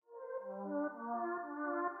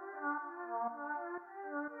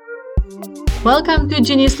Welcome to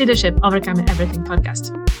Genius Leadership Overcoming Everything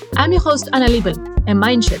podcast. I'm your host, Anna Liebel, a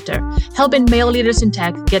mind shifter, helping male leaders in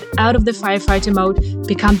tech get out of the firefighter mode,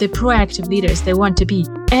 become the proactive leaders they want to be,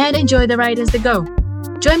 and enjoy the ride as they go.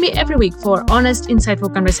 Join me every week for honest,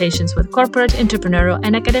 insightful conversations with corporate, entrepreneurial,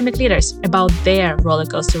 and academic leaders about their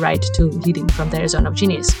rollercoaster ride to leading from their zone of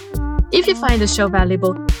genius. If you find the show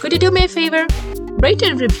valuable, could you do me a favor? Rate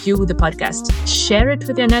and review the podcast. Share it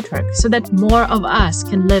with your network so that more of us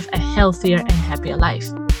can live a healthier and happier life.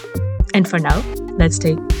 And for now, let's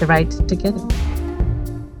take the ride together.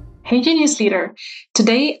 Hey, Genius Leader.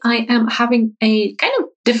 Today, I am having a kind of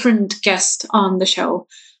different guest on the show,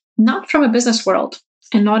 not from a business world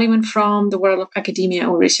and not even from the world of academia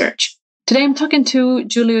or research. Today, I'm talking to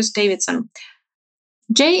Julius Davidson.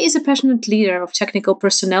 Jay is a passionate leader of technical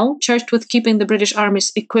personnel charged with keeping the British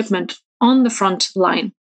Army's equipment on the front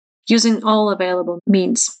line, using all available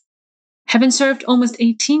means. Having served almost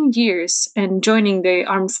 18 years and joining the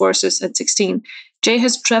armed forces at 16, Jay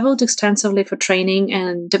has traveled extensively for training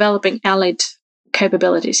and developing allied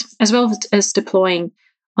capabilities, as well as deploying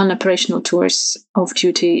on operational tours of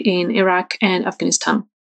duty in Iraq and Afghanistan.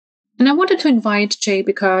 And I wanted to invite Jay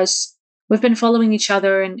because we've been following each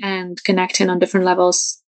other and connecting on different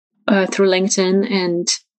levels through LinkedIn and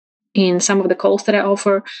in some of the calls that I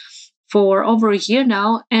offer for over a year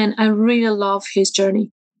now. And I really love his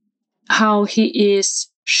journey, how he is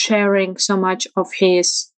sharing so much of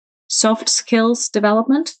his soft skills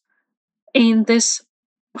development in this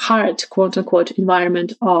hard, quote unquote,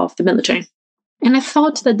 environment of the military. And I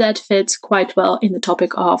thought that fits quite well in the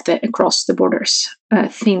topic of the across the borders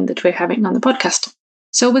theme that we're having on the podcast.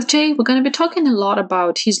 So with Jay, we're going to be talking a lot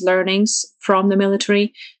about his learnings from the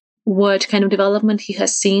military, what kind of development he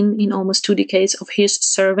has seen in almost 2 decades of his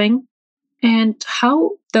serving, and how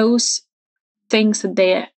those things that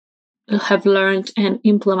they have learned and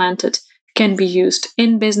implemented can be used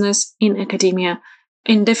in business, in academia,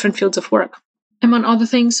 in different fields of work. Among other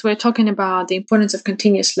things, we're talking about the importance of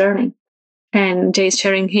continuous learning. And Jay's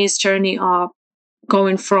sharing his journey of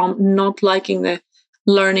going from not liking the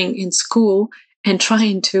learning in school and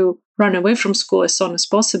trying to run away from school as soon as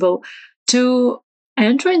possible, to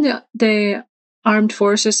entering the armed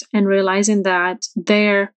forces and realizing that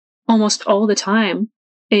there almost all the time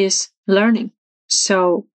is learning.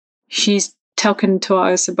 So he's talking to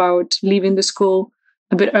us about leaving the school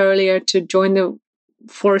a bit earlier to join the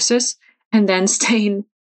forces and then staying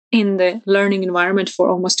in the learning environment for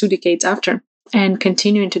almost 2 decades after and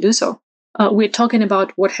continuing to do so. We're talking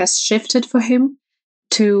about what has shifted for him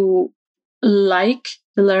to like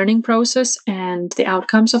the learning process and the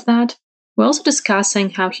outcomes of that. We're also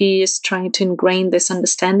discussing how he is trying to ingrain this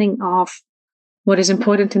understanding of what is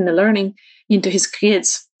important in the learning into his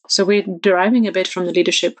kids. So we're deriving a bit from the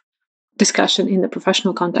leadership discussion in the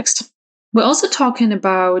professional context. We're also talking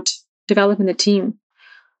about developing the team.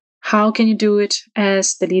 How can you do it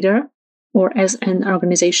as the leader or as an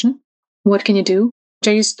organization? What can you do?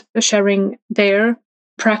 Jay's sharing their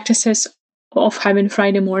practices of having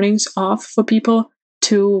Friday mornings off for people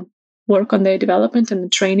to work on their development and the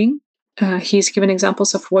training. He's given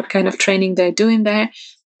examples of what kind of training they're doing there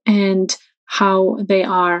and how they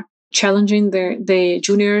are challenging the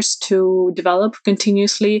juniors to develop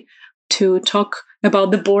continuously, to talk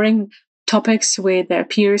about the boring topics with their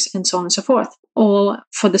peers and so on and so forth, all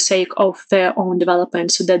for the sake of their own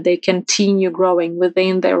development so that they continue growing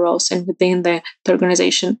within their roles and within the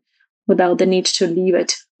organization without the need to leave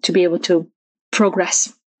it to be able to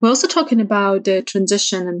progress. We're also talking about the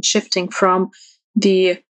transition and shifting from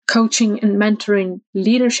the coaching and mentoring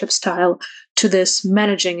leadership style to this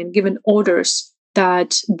managing and giving orders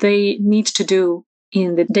that they need to do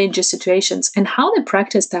in the dangerous situations and how they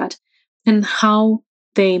practice that and how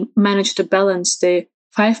they manage to balance the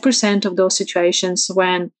 5% of those situations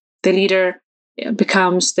when the leader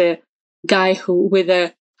becomes the guy who with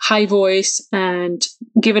a high voice and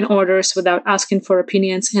giving orders without asking for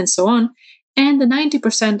opinions and so on, and the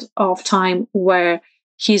 90% of time where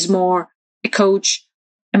he's more a coach,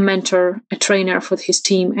 a mentor, a trainer for his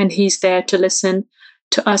team, and he's there to listen,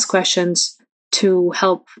 to ask questions, to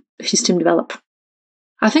help his team develop.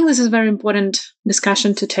 I think this is a very important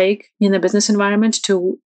discussion to take in the business environment,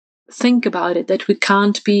 to think about it, that we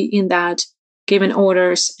can't be in that giving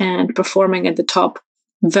orders and performing at the top,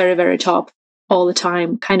 very, very top all the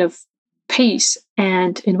time kind of pace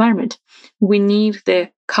and environment. We need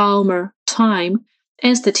the calmer time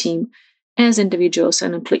as the team, as individuals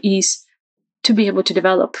and employees to be able to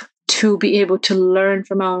develop, to be able to learn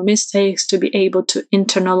from our mistakes, to be able to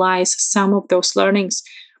internalize some of those learnings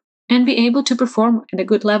and be able to perform at a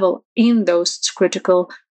good level in those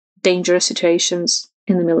critical, dangerous situations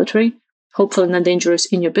in the military hopefully not dangerous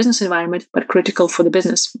in your business environment, but critical for the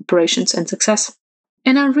business operations and success.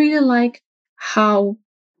 And I really like how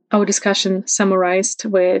our discussion summarized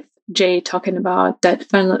with Jay talking about that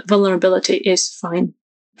vulnerability is fine.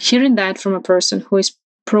 Hearing that from a person who is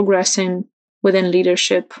progressing within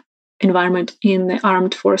leadership environment in the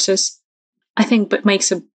armed forces, I think but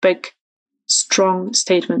makes a big, strong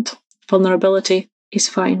statement. Vulnerability is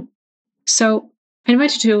fine. So I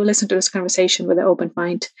invite you to listen to this conversation with an open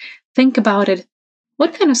mind. Think about it.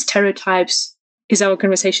 What kind of stereotypes is our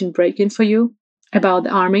conversation breaking for you about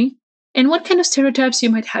the Army? And what kind of stereotypes you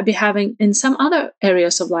might be having in some other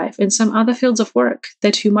areas of life, in some other fields of work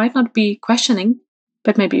that you might not be questioning,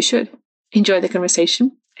 but maybe you should. Enjoy the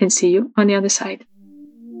conversation and see you on the other side.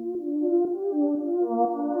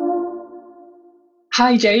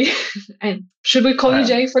 Hi, Jay. And should we call you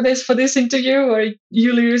Jay for this interview, or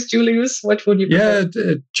Julius? What would you prefer?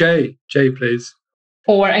 Yeah, Jay, please.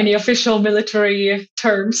 Or any official military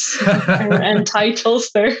terms and titles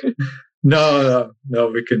there? No,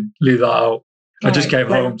 we can leave that out. I just came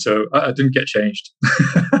home, so I didn't get changed.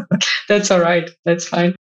 That's all right. That's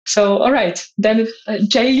fine. So, all right. Then,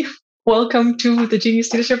 Jay, welcome to the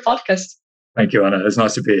Genius Leadership Podcast. Thank you, Anna. It's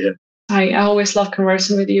nice to be here. I always love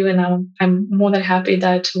conversing with you, and I'm more than happy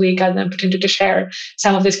that we got the opportunity to share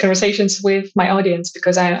some of these conversations with my audience,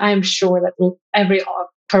 because I'm sure that every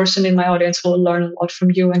person in my audience will learn a lot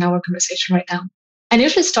from you and our conversation right now. And I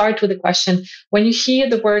usually start with the question, when you hear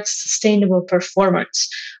the word sustainable performance,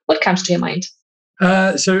 what comes to your mind?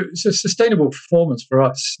 So sustainable performance for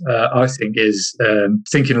us, I think, is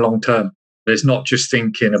thinking long term. It's not just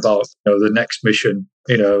thinking about the next mission.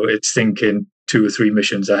 It's thinking 2 or 3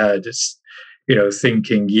 missions ahead. It's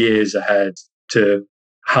thinking years ahead to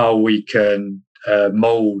how we can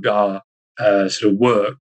mold our sort of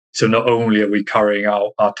work. So not only are we carrying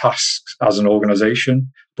out our tasks as an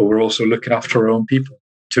organization, but we're also looking after our own people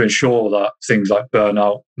to ensure that things like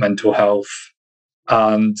burnout, mental health,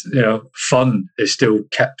 and fun is still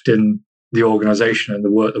kept in the organization and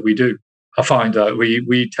the work that we do. I find that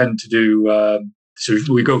we tend to do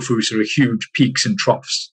we go through sort of huge peaks and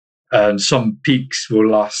troughs, and some peaks will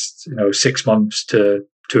last 6 months to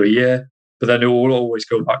a year, but then it will always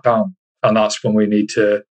go back down, and that's when we need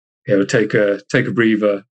to take a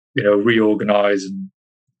breather, reorganize and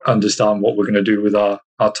understand what we're going to do with our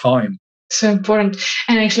time. So important.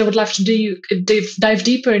 And actually, I would love to dive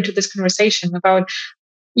deeper into this conversation about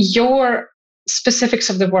your specifics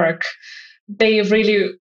of the work. They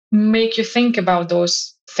really make you think about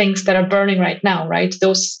those things that are burning right now, right?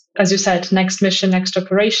 Those, as you said, next mission, next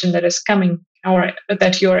operation that is coming, or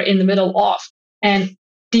that you're in the middle of. And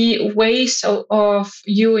the ways of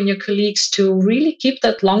you and your colleagues to really keep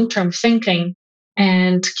that long-term thinking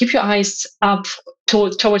and keep your eyes up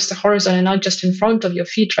towards the horizon and not just in front of your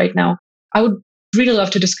feet right now. I would really love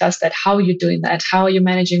to discuss that. How are you doing that? How are you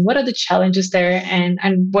managing? What are the challenges there? And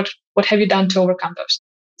what have you done to overcome those?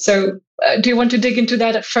 So do you want to dig into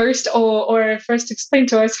that at first, or first explain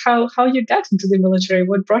to us how you got into the military?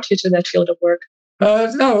 What brought you to that field of work?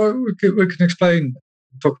 No, we can explain,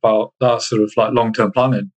 talk about that sort of like long-term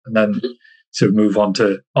planning, and then sort of move on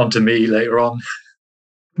to me later on.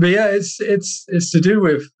 But yeah, it's to do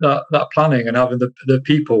with that planning and having the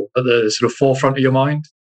people at the sort of forefront of your mind.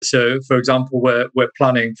 So, for example, we're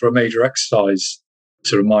planning for a major exercise,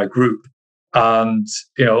 sort of my group, and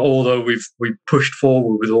although we've pushed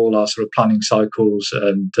forward with all our sort of planning cycles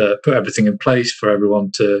and put everything in place for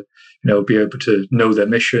everyone to be able to know their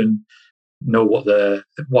mission, know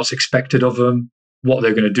what's expected of them, what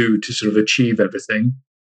they're going to do to sort of achieve everything.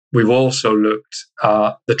 We've also looked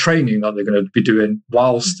at the training that they're going to be doing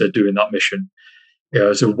whilst they're doing that mission.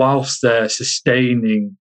 So whilst they're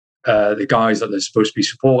sustaining the guys that they're supposed to be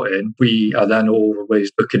supporting, we are then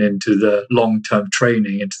always looking into the long-term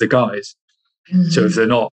training into the guys. Mm-hmm. So if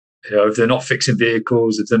they're not fixing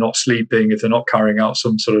vehicles, if they're not sleeping, if they're not carrying out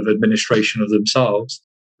some sort of administration of themselves,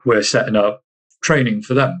 we're setting up training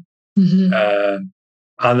for them. Mm-hmm.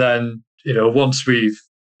 And then once we're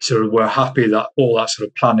happy that all that sort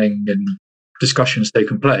of planning and discussions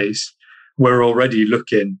taken place, we're already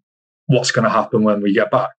looking what's going to happen when we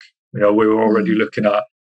get back. We're already looking at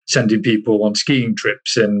sending people on skiing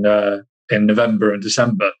trips in November and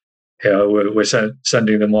December. We're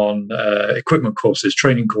sending them on equipment courses,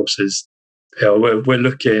 training courses. We're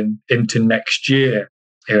looking into next year,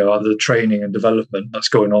 the training and development that's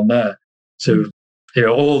going on there. So,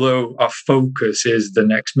 although our focus is the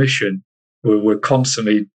next mission, we're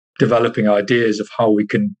constantly developing ideas of how we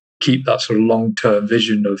can keep that sort of long-term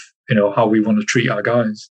vision of, how we want to treat our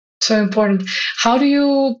guys. So important. How do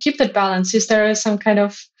you keep that balance? Is there some kind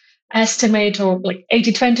of estimate or like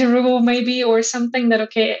 80-20 rule maybe, or something that,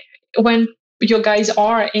 okay, when your guys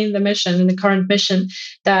are in the mission, in the current mission,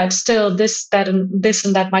 that still this, that, and this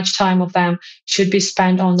and that much time of them should be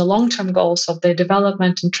spent on the long-term goals of their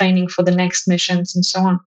development and training for the next missions and so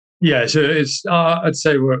on? Yeah, so it's I'd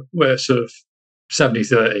say we're sort of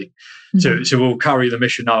 70-30. So we'll carry the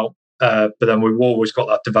mission out, but then we've always got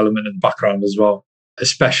that development in the background as well,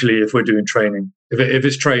 especially if we're doing training. If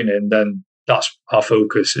it's training, then that's our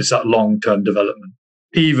focus, is that long-term development.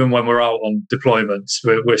 Even when we're out on deployments,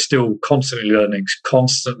 we're still constantly learning,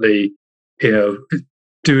 constantly,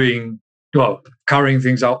 carrying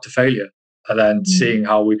things out to failure and then seeing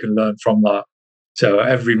how we can learn from that. So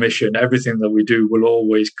every mission, everything that we do will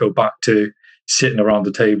always go back to sitting around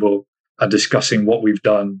the table and discussing what we've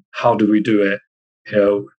done, how do we do it,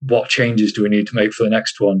 what changes do we need to make for the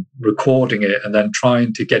next one, recording it, and then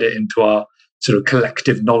trying to get it into our sort of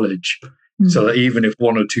collective knowledge, so that even if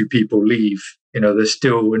one or two people leave, there's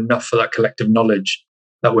still enough for that collective knowledge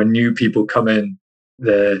that when new people come in,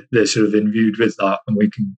 they're sort of imbued with that, and we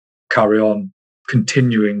can carry on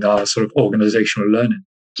continuing our sort of organizational learning.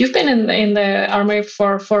 You've been in the army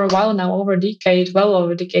for a while now, well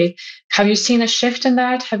over a decade. Have you seen a shift in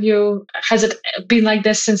that? Has it been like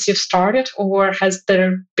this since you've started, or has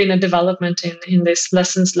there been a development in this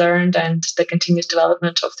lessons learned and the continuous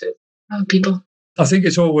development of the people? I think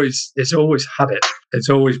it's always had it. It's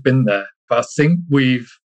always been there. But I think we've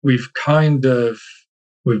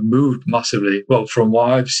moved massively. Well, from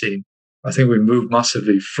what I've seen, I think we've moved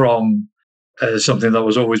massively from something that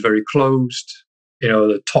was always very closed.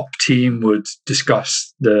 The top team would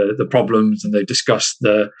discuss the problems, and they discuss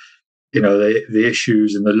the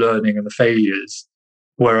issues and the learning and the failures.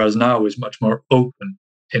 Whereas now is much more open.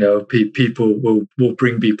 People will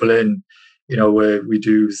bring people in, where we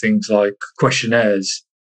do things like questionnaires,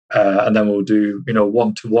 and then we'll do,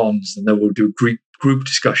 one-to-ones, and then we'll do group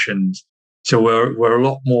discussions. So we're a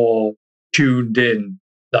lot more tuned in,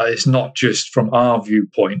 that it's not just from our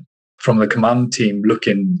viewpoint, from the command team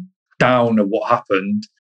looking down at what happened.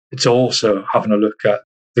 It's also having a look at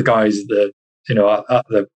the guys at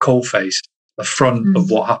the coalface, the front of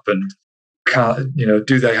what happened.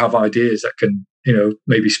 Do they have ideas that can,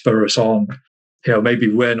 maybe spur us on?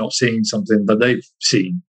 Maybe we're not seeing something that they've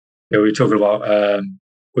seen. We were talking about,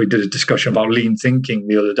 we did a discussion about lean thinking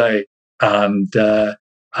the other day, and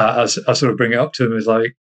I sort of bring it up to them, is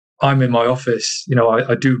like, I'm in my office,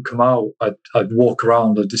 I do come out, I'd walk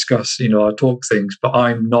around and discuss, I talk things, but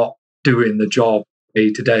I'm not doing the job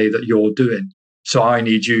day to day that you're doing. So I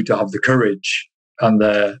need you to have the courage and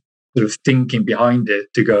the sort of thinking behind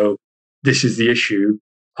it to go, this is the issue.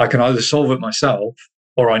 I can either solve it myself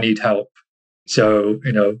or I need help. So,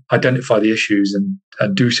 identify the issues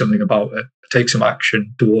and do something about it, take some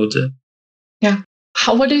action towards it. Yeah.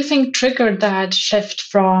 What do you think triggered that shift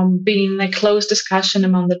from being a close discussion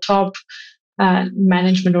among the top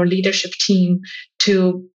management or leadership team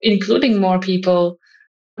to including more people?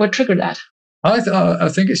 What triggered that? I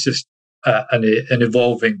think it's just an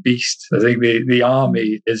evolving beast. I think the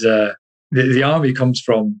army is the army comes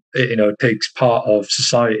from, takes part of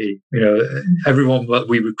society. Everyone that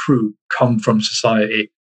we recruit come from society,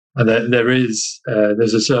 and there's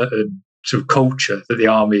a certain sort of culture that the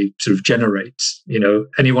army sort of generates.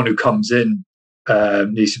 Anyone who comes in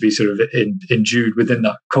needs to be sort of endued within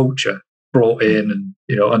that culture, brought in,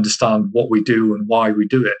 and understand what we do and why we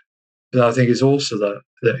do it. But I think it's also that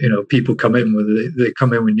people come in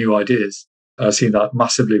with new ideas. I've seen that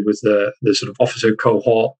massively with the sort of officer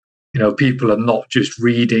cohort. People are not just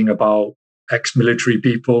reading about ex-military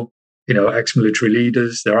people, ex-military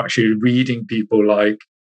leaders. They're actually reading people like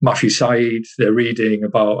Matthew Said. They're reading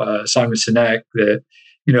about Simon Sinek.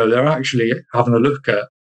 They're actually having a look at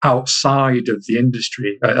outside of the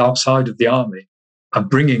industry, outside of the army, and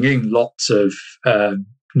bringing in lots of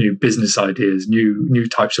new business ideas, new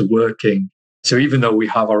types of working. So even though we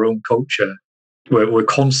have our own culture, we're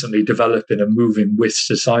constantly developing and moving with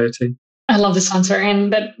society. I love this answer,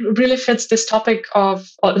 and that really fits this topic of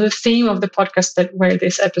the theme of the podcast where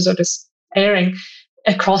this episode is airing,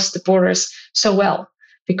 across the borders, so well.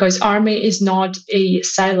 Because army is not a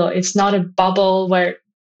silo; it's not a bubble where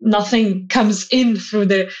nothing comes in through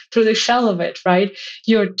the shell of it, right?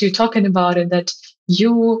 You're talking about it, that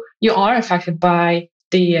you are affected by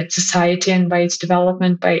the society and by its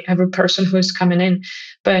development, by every person who's coming in.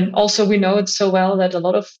 But also we know it so well that a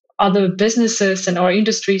lot of other businesses and our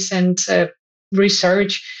industries and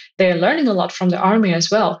research, they're learning a lot from the army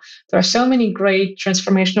as well. There are so many great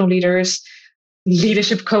transformational leaders,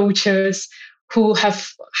 leadership coaches who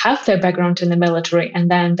have their background in the military,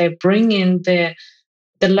 and then they bring in the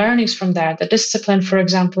the learnings from that, the discipline, for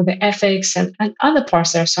example, the ethics and other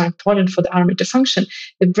parts that are so important for the army to function,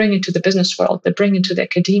 they bring into the business world, they bring into the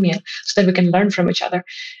academia so that we can learn from each other.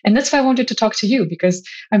 And that's why I wanted to talk to you, because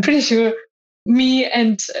I'm pretty sure me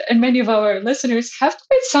and many of our listeners have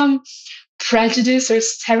quite some prejudice or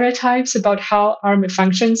stereotypes about how army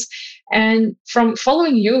functions. And from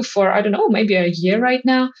following you for, I don't know, maybe a year right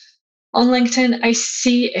now on LinkedIn, I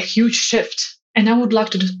see a huge shift. And I would love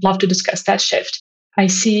to discuss that shift. I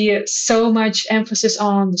see so much emphasis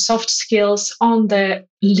on the soft skills, on the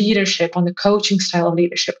leadership, on the coaching style of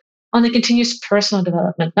leadership, on the continuous personal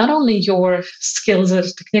development, not only your skills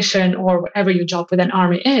as a technician or whatever your job with an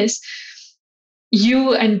army is,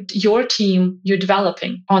 you and your team, you're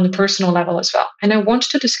developing on the personal level as well. And I want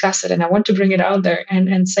to discuss it and I want to bring it out there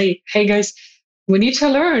and say, hey guys, we need to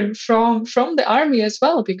learn from the army as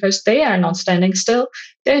well, because they are not standing still,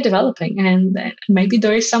 they're developing. And maybe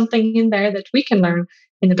there is something in there that we can learn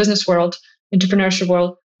in the business world, entrepreneurship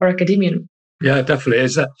world, or academia. Yeah, definitely.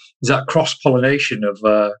 Is that cross-pollination of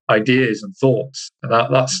ideas and thoughts. And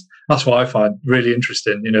that's what I find really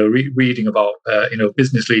interesting, reading about,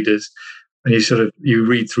 business leaders, and you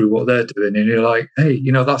read through what they're doing and you're like, hey,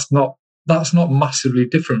 that's not massively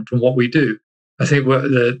different from what we do. I think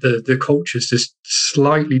the culture is just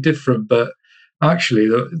slightly different, but actually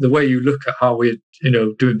the way you look at how we're,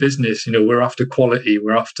 doing business, we're after quality,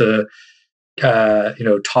 we're after,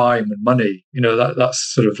 time and money,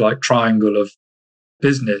 that's sort of like triangle of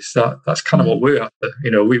business. That's kind of what we're after.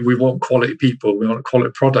 We want quality people, we want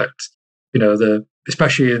quality product,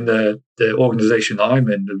 especially in the organization that I'm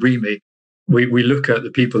in, the REMI, we look at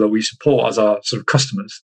the people that we support as our sort of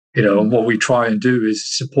customers. And what we try and do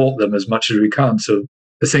is support them as much as we can. So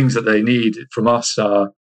the things that they need from us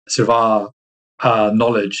are sort of our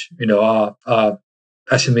knowledge, our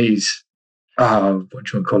SMEs, what do you want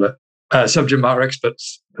to call it? Subject matter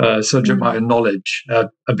experts, subject matter knowledge. And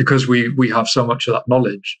because we have so much of that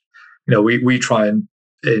knowledge, we try and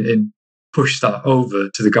push that over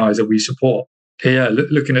to the guys that we support. Yeah,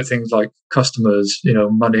 looking at things like customers,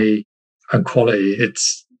 money and quality,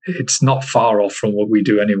 it's not far off from what we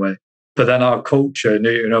do anyway. But then our culture,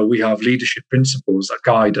 we have leadership principles that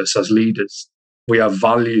guide us as leaders. We have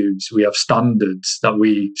values, we have standards that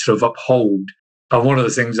we sort of uphold. And one of the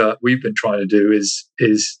things that we've been trying to do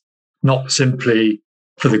is not simply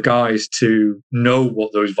for the guys to know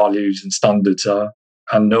what those values and standards are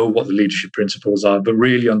and know what the leadership principles are, but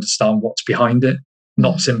really understand what's behind it.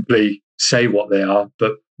 Not simply say what they are,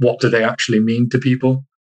 but what do they actually mean to people?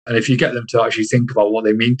 And if you get them to actually think about what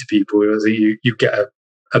they mean to people, you get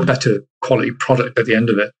a better quality product at the end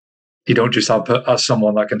of it. You don't just have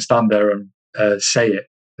someone that can stand there and say it.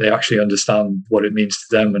 They actually understand what it means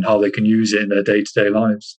to them and how they can use it in their day-to-day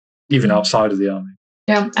lives, even outside of the army.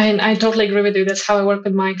 Yeah, and I totally agree with you. That's how I work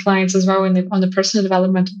with my clients as well on the personal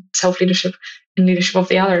development, self-leadership, and leadership of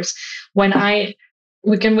the others. When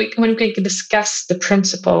we can discuss the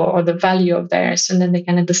principle or the value of theirs, and then they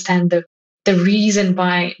can understand the reason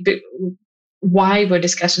why we're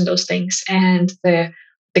discussing those things and the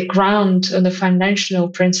ground and the foundational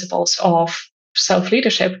principles of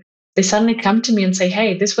self-leadership, they suddenly come to me and say,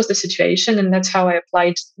 hey, this was the situation and that's how I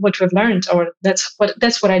applied what we've learned, or that's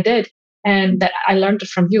what I did. And that I learned it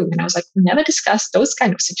from you. And I was like, we never discussed those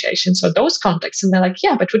kind of situations or those contexts. And they're like,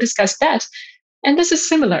 yeah, but we discussed that. And this is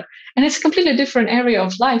similar. And it's a completely different area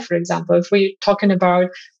of life. For example, if we're talking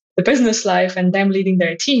about the business life and them leading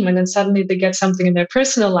their team, and then suddenly they get something in their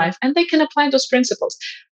personal life and they can apply those principles.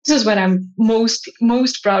 This is when I'm most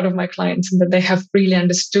proud of my clients, and that they have really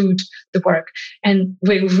understood the work. And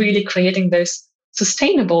we're really creating this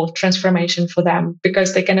sustainable transformation for them,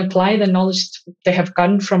 because they can apply the knowledge they have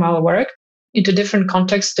gotten from our work into different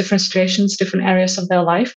contexts, different situations, different areas of their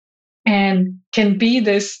life, and can be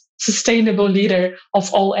this sustainable leader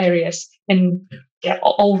of all areas and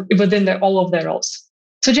all within all of their roles.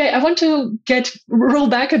 So Jay, I want to roll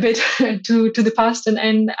back a bit to the past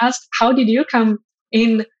and ask, how did you come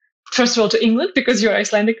in, first of all, to England, because you're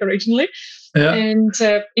Icelandic originally, and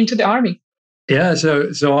into the army? Yeah,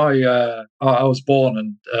 so I was born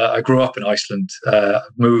and I grew up in Iceland.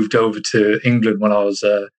 Moved over to England when I was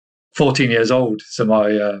 14 years old. So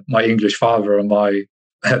my English father went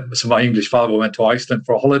to Iceland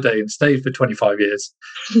for a holiday and stayed for 25 years.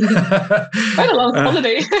 Quite a long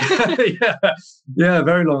holiday. yeah,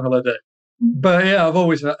 very long holiday. But yeah, I've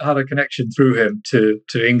always had a connection through him to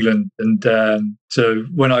England. And so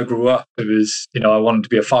when I grew up, it was, I wanted to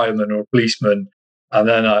be a fireman or a policeman. And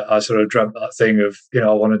then I sort of dreamt that thing of,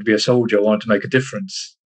 I wanted to be a soldier, I wanted to make a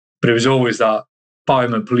difference. But it was always that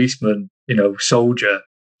fireman, policeman, soldier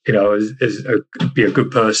be a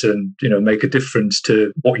good person, make a difference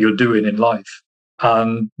to what you're doing in life.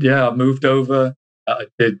 And I moved over. I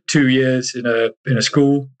did 2 years in a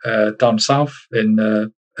school down south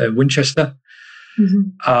in Winchester. Mm-hmm.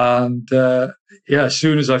 And as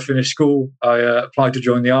soon as I finished school, I applied to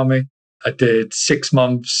join the army. I did 6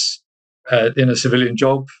 months in a civilian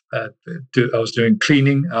job. I was doing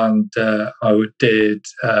cleaning, and I did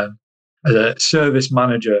as a service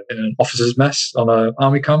manager in an officers' mess on an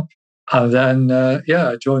army camp. And then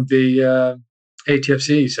I joined the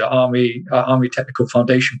ATFC, so Army Technical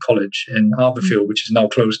Foundation College in Arborfield, which is now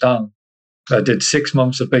closed down. I did 6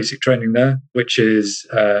 months of basic training there, which is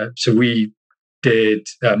so we did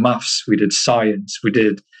maths, we did science, we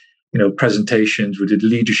did presentations, we did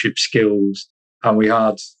leadership skills, and we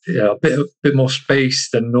had a bit more space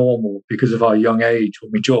than normal because of our young age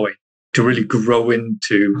when we joined, to really grow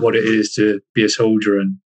into what it is to be a soldier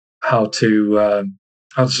and how to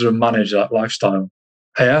sort of manage that lifestyle.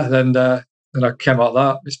 Then I came out of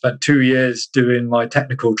that. I spent 2 years doing my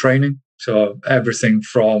technical training. So everything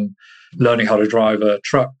from learning how to drive a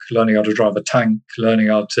truck, learning how to drive a tank, learning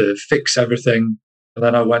how to fix everything. And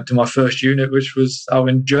then I went to my first unit, which was out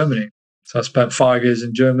in Germany. So I spent 5 years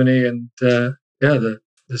in Germany, and the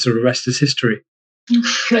sort of rest is history.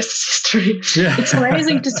 Rest is history. Yeah. It's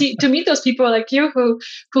amazing to meet those people like you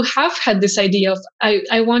who have had this idea of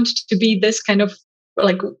I want to be this kind of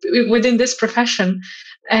like within this profession,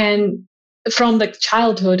 and from the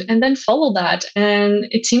childhood, and then follow that. And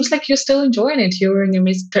it seems like you're still enjoying it. You're in your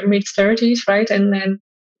mid 30s, right? And then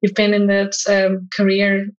you've been in that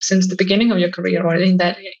career since the beginning of your career, or in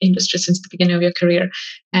that industry since the beginning of your career,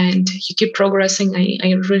 and you keep progressing.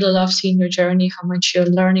 I really love seeing your journey, how much you're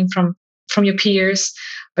learning from your peers,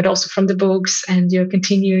 but also from the books, and you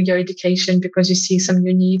continue your education because you see some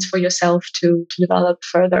new needs for yourself to develop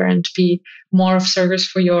further and be more of service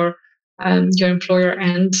for your employer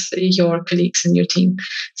and your colleagues and your team.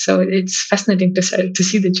 So it's fascinating to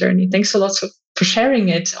see the journey. Thanks a lot for sharing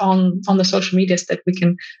it on the social medias, that we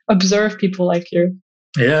can observe people like you.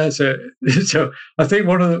 Yeah, so I think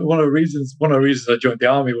one of the reasons I joined the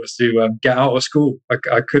army was to get out of school.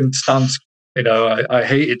 I couldn't stand, I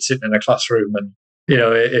hated sitting in a classroom, and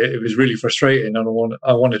it was really frustrating, and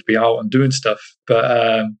I wanted to be out and doing stuff. But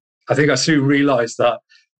I think I soon realised that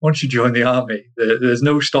once you join the army, there's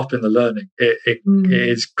no stopping the learning. It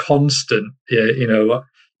is constant.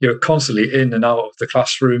 You're constantly in and out of the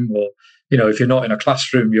classroom, or if you're not in a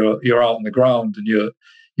classroom, you're out on the ground, and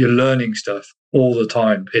you're learning stuff all the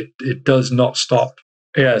time. It does not stop.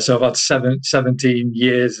 Yeah, so I've had 17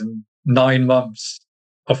 years and 9 months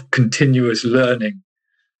of continuous learning.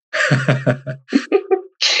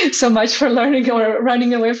 So much for learning or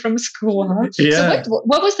running away from school, huh? Yeah. So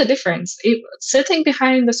what was the difference? Sitting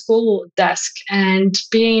behind the school desk and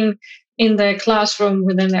being in the classroom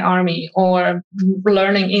within the army, or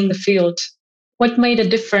learning in the field, what made a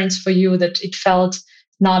difference for you that it felt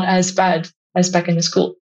not as bad as back in the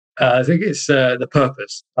school? I think it's the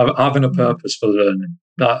purpose, having a purpose for learning.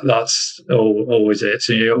 That's always it.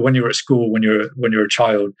 So when you're at school, when you're a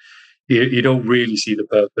child, you don't really see the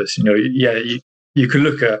purpose. You can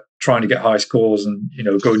look at trying to get high scores and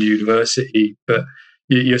go to university, but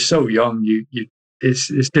you're so young.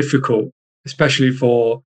 It's difficult, especially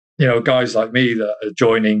for guys like me that are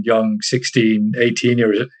joining young, 16,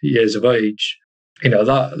 18 years of age.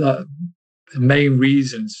 That the main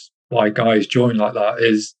reasons why guys join like that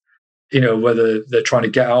is whether they're trying to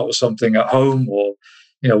get out of something at home, or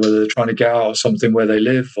whether they're trying to get out of something where they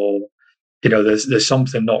live, or there's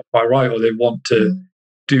something not quite right, or they want to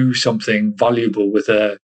do something valuable with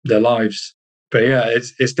their lives. But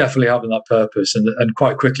it's definitely having that purpose, and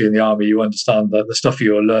quite quickly in the army you understand that the stuff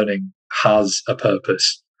you're learning has a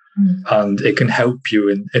purpose, and it can help you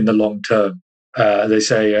in the long term. They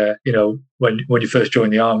say when you first join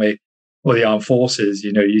the army or the armed forces,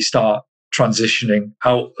 you start transitioning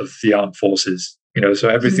out of the armed forces, so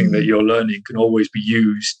everything that you're learning can always be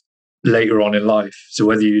used later on in life. So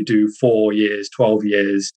whether you do 4 years, 12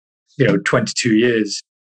 years, 22 years,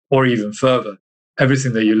 or even further,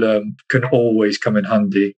 everything that you learn can always come in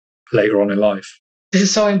handy later on in life. This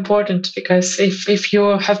is so important, because if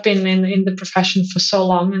you have been in the profession for so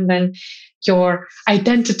long, and then your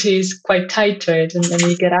identity is quite tied to it, and then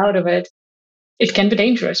you get out of it, it can be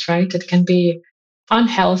dangerous, right? It can be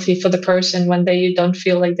unhealthy for the person when they don't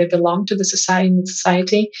feel like they belong to the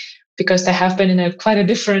society, because they have been in quite a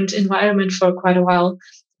different environment for quite a while,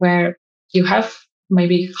 where you have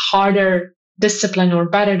maybe harder discipline or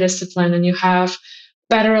better discipline, and you have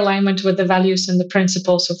better alignment with the values and the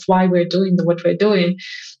principles of why we're doing what we're doing.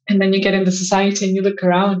 And then you get into society and you look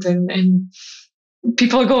around, and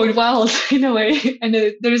people are going wild in a way, and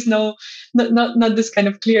there is not this kind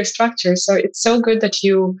of clear structure. So it's so good that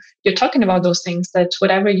you're talking about those things, that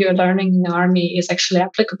whatever you're learning in the army is actually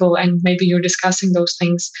applicable, and maybe you're discussing those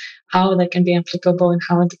things, how they can be applicable and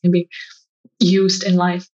how they can be used in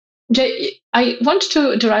life. Jay, I want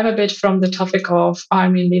to derive a bit from the topic of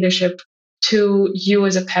army leadership to you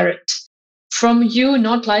as a parent. From you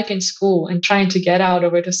not liking school and trying to get out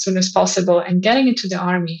of it as soon as possible and getting into the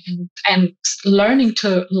army and learning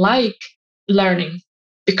to like learning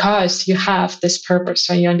because you have this purpose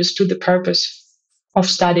and you understood the purpose of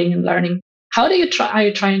studying and learning. How are you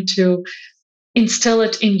trying to instill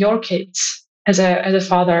it in your kids as a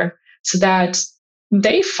father so that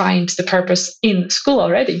they find the purpose in school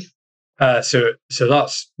already? So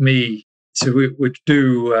that's me. So we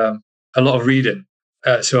do a lot of reading.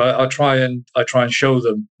 So I try and show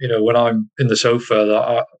them, when I'm in the sofa,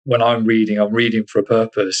 that when I'm reading for a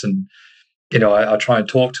purpose, and I try and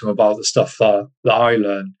talk to them about the stuff that I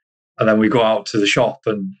learn, and then we go out to the shop,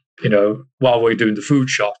 and while we're doing the food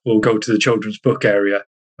shop, we'll go to the children's book area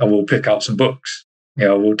and we'll pick out some books.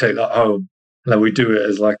 We'll take that home, and then we do it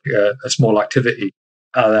as like a small activity,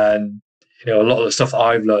 and then. A lot of the stuff that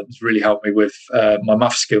I've learned has really helped me with my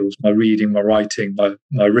math skills, my reading, my writing, my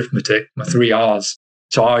arithmetic, my 3 R's.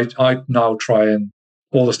 So I now try and,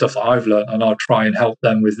 all the stuff that I've learned, I now try and help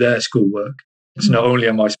them with their schoolwork. So not only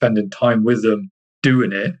am I spending time with them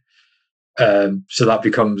doing it, so that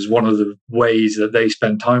becomes one of the ways that they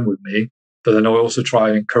spend time with me, but then I also try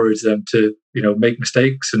and encourage them to, make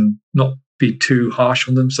mistakes and not be too harsh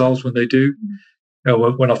on themselves when they do.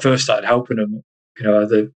 When I first started helping them,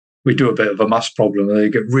 we do a bit of a maths problem and they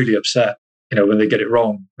get really upset, when they get it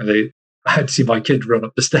wrong. And I had to see my kid run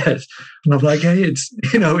up the stairs, and I'm like, hey,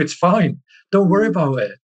 it's fine. Don't worry about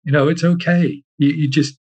it. It's okay. You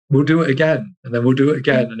just, we'll do it again, and then we'll do it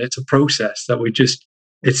again. And it's a process that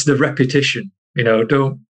it's the repetition.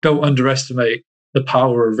 Don't underestimate the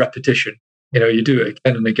power of repetition. You do it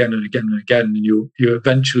again and again and again and again, and you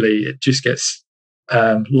eventually, it just gets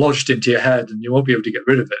lodged into your head, and you won't be able to get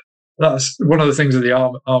rid of it. That's one of the things that the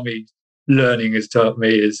army learning has taught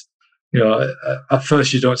me is, at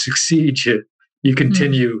first you don't succeed, you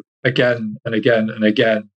continue again and again and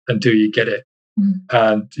again until you get it.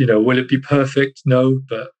 And, will it be perfect? No,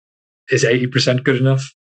 but is 80% good enough?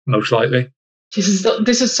 Most likely. This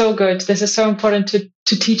is so good. This is so important to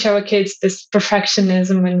teach our kids this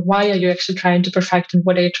perfectionism, and why are you actually trying to perfect, and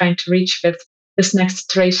what are you trying to reach with this next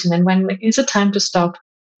iteration, and when is it time to stop?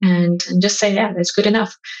 And just say, yeah, that's good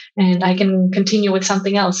enough. And I can continue with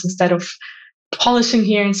something else instead of polishing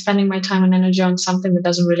here and spending my time and energy on something that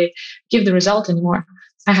doesn't really give the result anymore.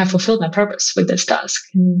 I have fulfilled my purpose with this task,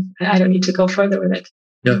 and I don't need to go further with it.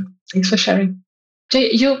 Yeah. Thanks for sharing.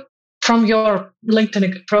 Jay, from your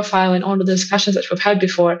LinkedIn profile and all the discussions that we've had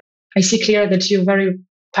before, I see clear that you're very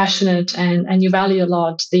passionate and you value a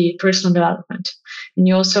lot the personal development. And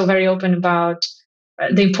you're also very open about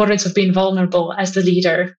the importance of being vulnerable as the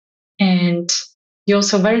leader. And you're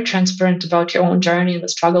also very transparent about your own journey and the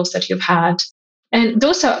struggles that you've had. And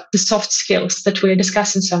those are the soft skills that we're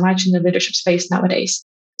discussing so much in the leadership space nowadays.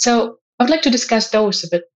 So I would like to discuss those a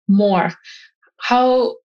bit more.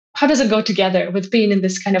 How does it go together with being in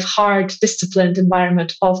this kind of hard, disciplined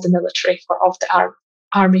environment of the military or of the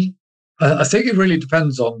army? I think it really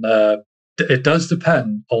depends on, it does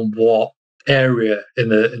depend on what area in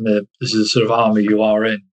the this is the sort of army you are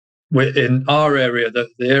in. In our area, the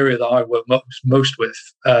area that I work most with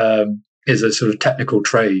is a sort of technical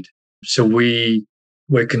trade. So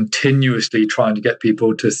we're continuously trying to get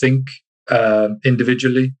people to think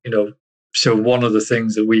individually. So one of the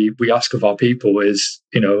things that we ask of our people is,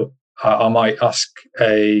 I might ask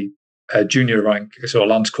a junior rank, so a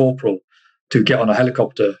lance corporal, to get on a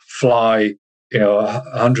helicopter, fly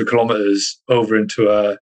 100 kilometers over into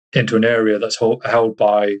an area that's held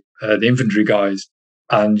by the infantry guys,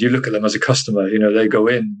 and you look at them as a customer. They go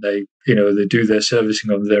in, they do their servicing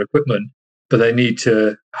of their equipment, but they need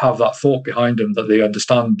to have that thought behind them that they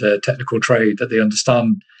understand their technical trade, that they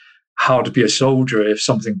understand how to be a soldier if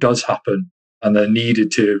something does happen, and they're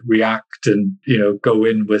needed to react and go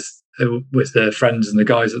in with their friends and the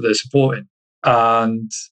guys that they're supporting.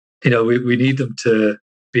 And we need them to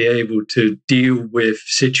be able to deal with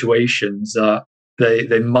situations that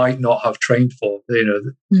they might not have trained for.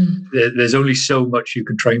 There's only so much you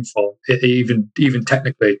can train for. Even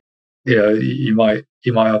technically, you might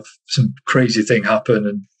have some crazy thing happen,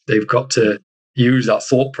 and they've got to use that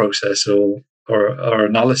thought process or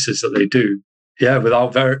analysis that they do. Yeah,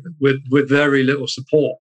 with very little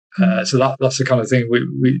support. So that's the kind of thing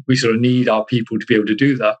we sort of need our people to be able to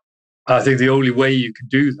do that. I think the only way you can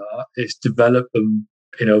do that is develop them,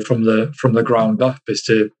 from the ground up, is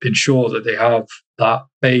to ensure that they have that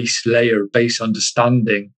base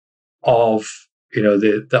understanding of,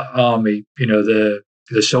 the army, the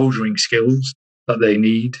soldiering skills that they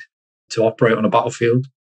need to operate on a battlefield,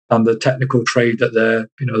 and the technical trade that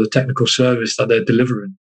the technical service that they're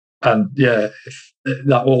delivering. And if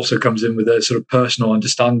that also comes in with a sort of personal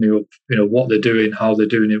understanding of, what they're doing, how they're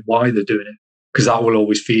doing it, why they're doing it, because that will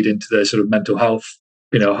always feed into their sort of mental health,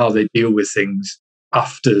 how they deal with things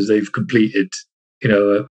after they've completed,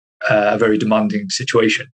 a very demanding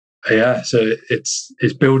situation. So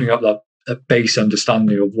it's building up that base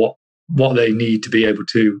understanding of what they need to be able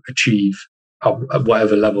to achieve at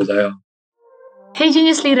whatever level they are. Hey,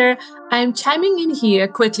 Genius Leader, I'm chiming in here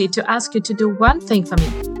quickly to ask you to do one thing for me.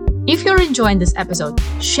 If you're enjoying this episode,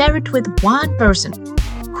 share it with one person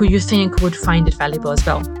who you think would find it valuable as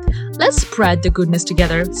well. Let's spread the goodness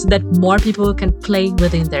together so that more people can play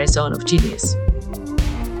within their zone of genius.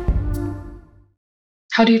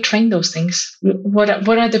 How do you train those things? What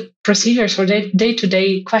are the procedures for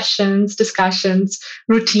day-to-day questions, discussions,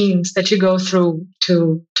 routines that you go through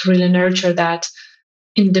to really nurture that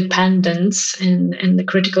independence and the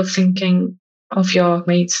critical thinking of your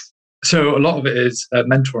mates? So a lot of it is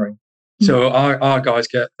mentoring. So our guys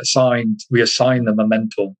we assign them a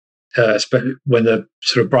mentor, especially when they're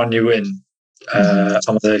sort of brand new in, and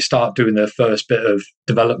when they start doing their first bit of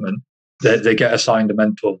development, they get assigned a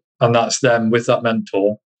mentor, and that's them with that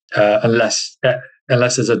mentor. Unless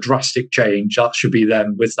there's a drastic change, that should be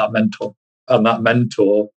them with that mentor, and that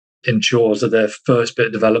mentor ensures that their first bit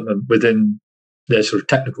of development within their sort of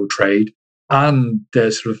technical trade and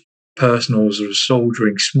their sort of personal sort of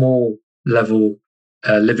soldiering, small level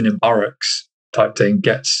living in barracks type thing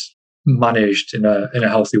gets managed in a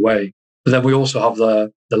healthy way. But then we also have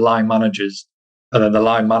the line managers, and then the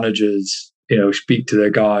line managers, speak to their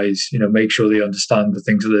guys, make sure they understand the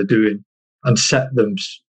things that they're doing and set them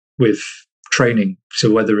with training.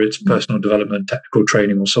 So whether it's personal development, technical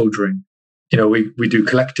training, or soldiering, we do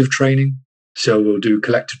collective training. So we'll do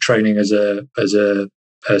collective training as a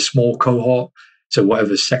small cohort. So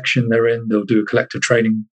whatever section they're in, they'll do a collective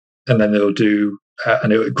training, and then they'll do,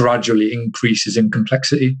 and it gradually increases in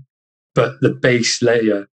complexity. But the base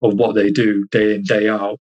layer of what they do day in, day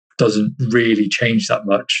out doesn't really change that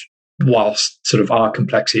much, whilst sort of our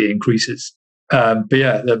complexity increases.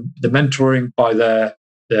 The mentoring by their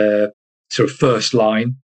sort of first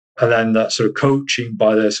line, and then that sort of coaching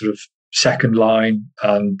by their sort of second line,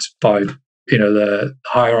 and by the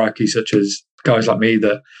hierarchy, such as guys like me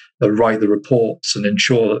that write the reports and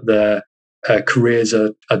ensure that their careers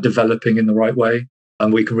are developing in the right way,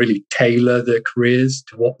 and we can really tailor their careers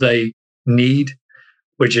to what they need,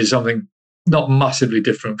 which is something not massively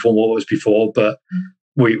different from what was before, but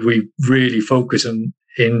we really focus on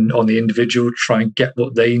the individual, try and get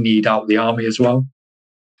what they need out of the army as well,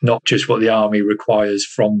 not just what the army requires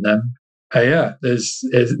from them.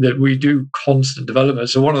 We do constant development.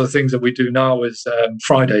 So one of the things that we do now is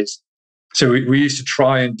Fridays. So we used to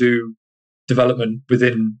try and do development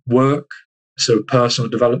within work, so personal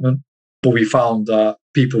development, but we found that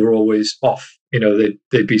people were always off.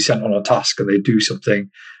 They'd be sent on a task and they'd do something.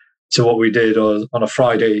 So what we did was, on a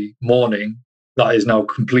Friday morning, that is now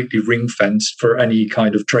completely ring-fenced for any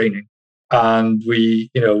kind of training. And we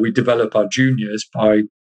develop our juniors by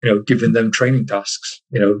giving them training tasks.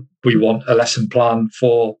 We want a lesson plan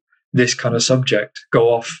for this kind of subject.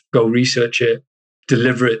 Go off, go research it,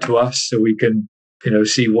 deliver it to us so we can,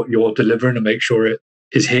 see what you're delivering and make sure it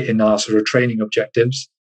is hitting our sort of training objectives.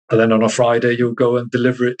 And then on a Friday, you'll go and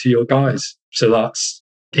deliver it to your guys. So that's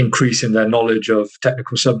increasing their knowledge of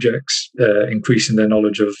technical subjects, increasing their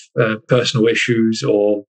knowledge of personal issues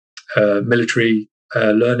or military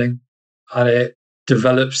learning. And it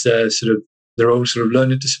develops their own sort of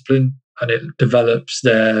learning discipline, and it develops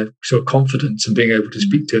their sort of confidence in being able to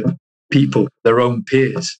speak to people, their own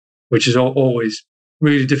peers, which is always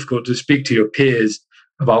really difficult to speak to your peers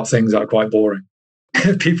about things that are quite boring.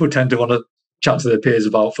 People tend to want to chat to their peers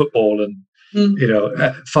about football and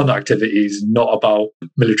fun activities, not about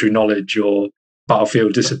military knowledge or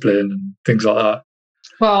battlefield discipline and things like that.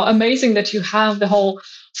 Well, amazing that you have the whole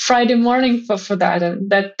Friday morning for that. And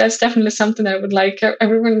that's definitely something that I would like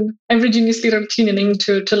every genius leader tuning in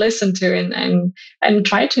to listen to and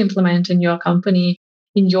try to implement in your company,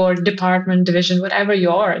 in your department, division, whatever you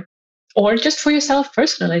are, or just for yourself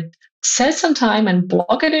personally. Set some time and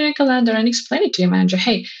block it in a calendar and explain it to your manager.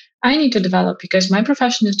 Hey, I need to develop because my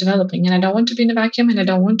profession is developing, and I don't want to be in a vacuum, and I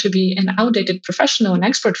don't want to be an outdated professional and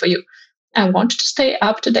expert for you. I want to stay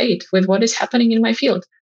up to date with what is happening in my field.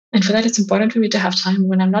 And for that, it's important for me to have time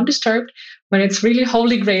when I'm not disturbed, when it's really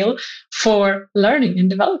holy grail for learning and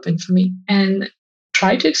development for me, and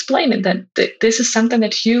try to explain it that this is something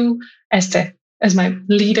that you, as my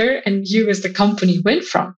leader, and you as the company win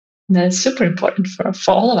from. And that's super important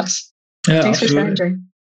for all of us. Yeah, Thanks absolutely. for sharing.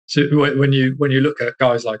 So when you look at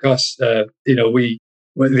guys like us,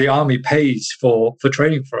 the army pays for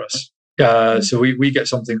training for us. So we get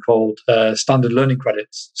something called standard learning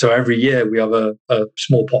credits. So every year we have a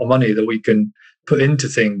small pot of money that we can put into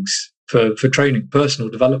things for training, personal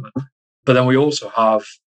development. But then we also have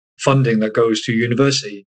funding that goes to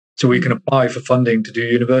university. So we can apply for funding to do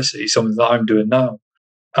university, something that I'm doing now.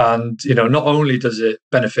 And, not only does it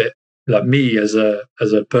benefit like me as a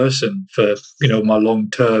person for, my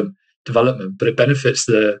long-term development, but it benefits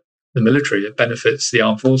the military, it benefits the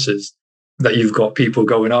armed forces, that you've got people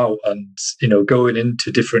going out and, going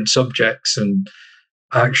into different subjects and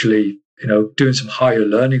actually, doing some higher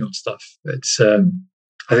learning on stuff. It's,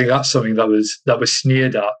 I think that's something that was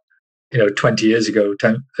sneered at, 20 years ago,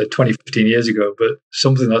 20, 15 years ago, but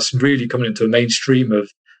something that's really coming into the mainstream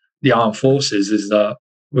of the armed forces is that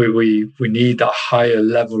we need that higher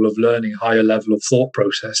level of learning, higher level of thought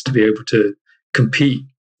process to be able to compete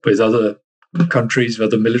with other countries,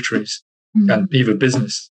 with other militaries, and even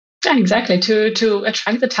business. Yeah, exactly. To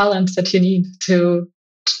attract the talent that you need to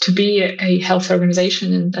be a healthy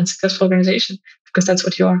organization and successful organization, because that's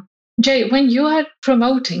what you are. Jay, when you are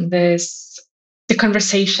promoting the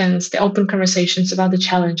conversations, the open conversations about the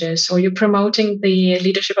challenges, or you're promoting the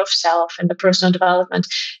leadership of self and the personal development,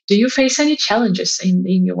 do you face any challenges in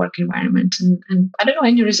your work environment? And I don't know,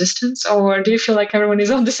 any resistance, or do you feel like everyone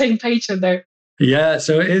is on the same page in there? Yeah,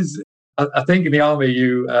 so it is. I think in the army,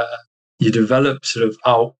 you develop sort of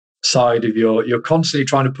outside of you're constantly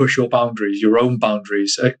trying to push your boundaries, your own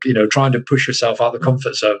boundaries, trying to push yourself out of the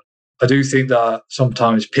comfort zone. I do think that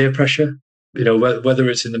sometimes peer pressure, whether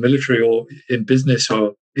it's in the military or in business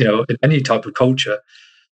or, in any type of culture,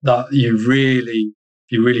 that you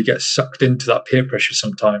really get sucked into that peer pressure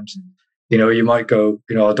sometimes. You might go,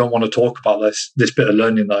 I don't want to talk about this bit of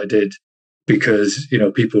learning that I did because,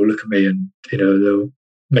 people look at me and, they'll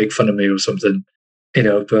make fun of me or something,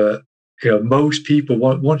 but, most people,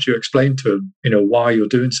 once you explain to them, why you're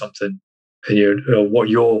doing something and what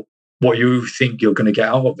you think you're going to get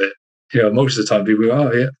out of it, most of the time people go,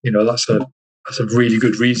 oh yeah, that's a really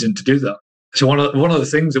good reason to do that. So one of the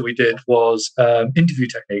things that we did was interview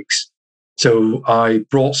techniques. So I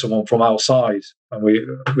brought someone from outside, and we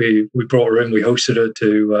brought her in. We hosted her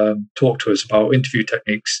to talk to us about interview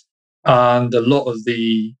techniques, and a lot of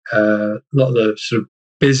the sort of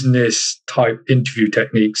business type interview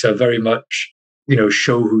techniques are very much,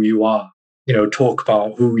 show who you are, talk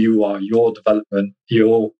about who you are, your development,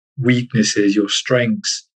 your weaknesses, your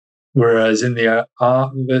strengths. Whereas in the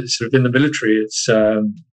sort of in the military,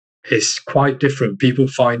 it's quite different. People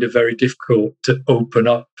find it very difficult to open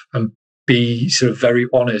up and be sort of very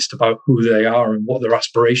honest about who they are and what their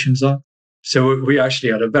aspirations are. So we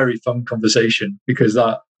actually had a very fun conversation because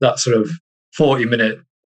that sort of 40-minute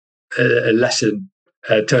lesson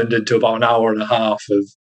turned into about an hour and a half of,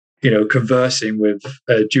 conversing with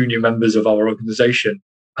junior members of our organization.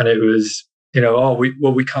 And it was,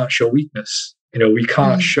 we can't show weakness. We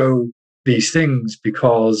can't show these things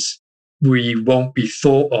because we won't be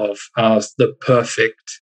thought of as the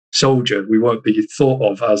perfect soldier. We won't be thought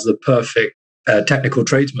of as the perfect technical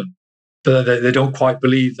tradesman. But they don't quite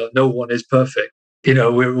believe that no one is perfect.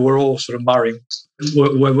 We're all sort of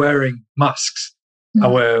we're wearing masks,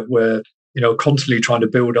 and we're constantly trying to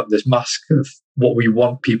build up this mask of what we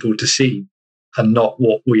want people to see and not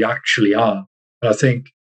what we actually are. And I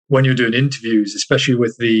think when you're doing interviews, especially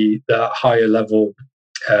with the higher level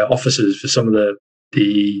officers for some of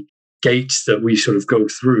the gates that we sort of go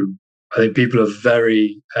through, I think people are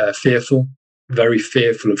very fearful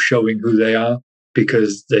of showing who they are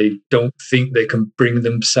because they don't think they can bring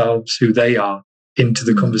themselves, who they are, into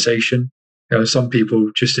the conversation. Some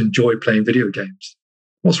people just enjoy playing video games.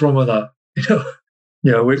 What's wrong with that?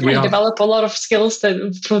 We develop a lot of skills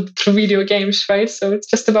through video games, right? So it's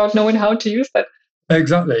just about knowing how to use that.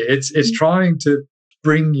 Exactly. It's trying to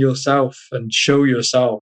bring yourself and show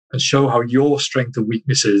how your strengths and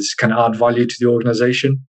weaknesses can add value to the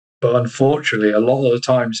organization. But unfortunately, a lot of the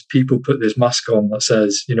times people put this mask on that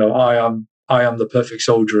says, I am the perfect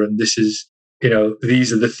soldier, and this is,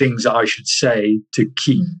 these are the things that I should say to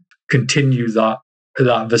continue that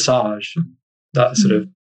visage, that sort of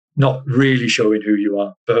not really showing who you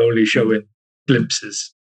are, but only showing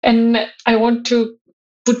glimpses. And I want to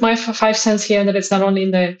put my 5 cents here that it's not only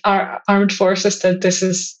in the armed forces that this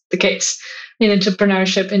is the case. In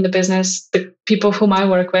entrepreneurship, in the business, the people whom I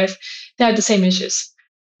work with, they have the same issues.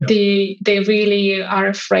 Yeah. They really are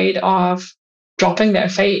afraid of dropping their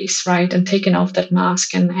face, right? And taking off that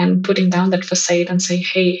mask and putting down that facade and say,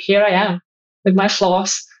 hey, here I am with my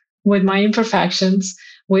flaws, with my imperfections,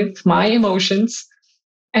 with my emotions.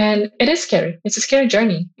 And it is scary. It's a scary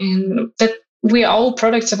journey. And that we are all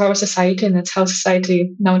products of our society, and that's how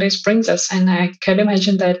society nowadays brings us. And I can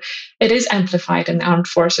imagine that it is amplified in armed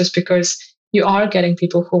forces because you are getting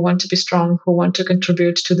people who want to be strong, who want to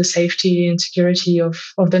contribute to the safety and security of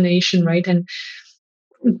the nation, right? And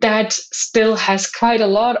that still has quite a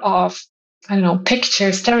lot of,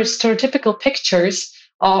 pictures, stereotypical pictures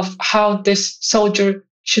of how this soldier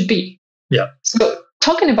should be. Yeah. So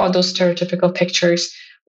talking about those stereotypical pictures,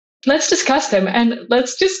 let's discuss them, and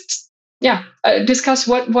let's just discuss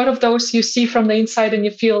what of those you see from the inside and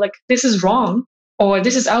you feel like this is wrong or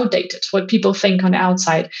this is outdated, what people think on the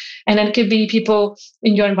outside. And then it could be people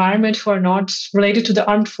in your environment who are not related to the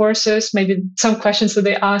armed forces, maybe some questions that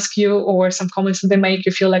they ask you or some comments that they make,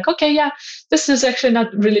 you feel like, okay, yeah, this is actually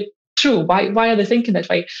not really true. Why are they thinking that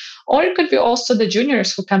way? Or it could be also the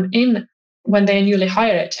juniors who come in when they're newly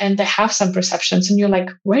hired and they have some perceptions and you're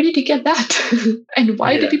like, where did you get that? And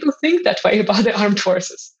why do people think that way about the armed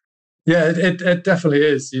forces? Yeah, it definitely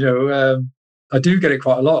is. I do get it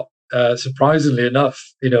quite a lot. Surprisingly enough,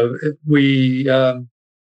 I've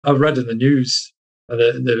read in the news,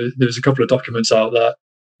 there was a couple of documents out that,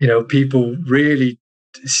 people really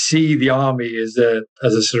see the army as a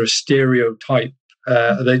sort of stereotype.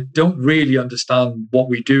 They don't really understand what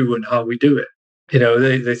we do and how we do it.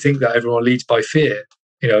 They think that everyone leads by fear.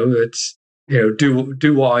 It's,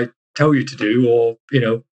 do what I tell you to do, or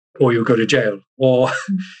you'll go to jail, or,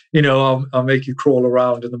 I'll make you crawl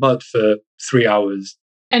around in the mud for 3 hours.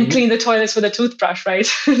 And clean the toilets with a toothbrush, right?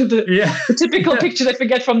 The typical picture that we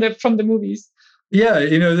get from the movies. Yeah,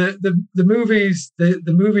 the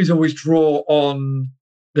movies always draw on,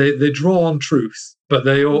 they draw on truth, but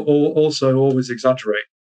they also always exaggerate.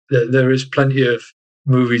 There is plenty of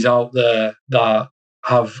movies out there that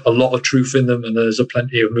have a lot of truth in them, and there's a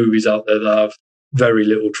plenty of movies out there that have very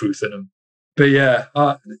little truth in them. But yeah,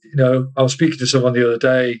 I was speaking to someone the other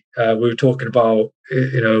day. We were talking about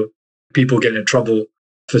people getting in trouble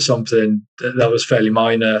for something that was fairly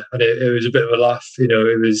minor, and it was a bit of a laugh.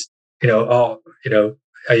 It was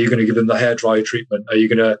are you going to give them the hairdryer treatment? Are you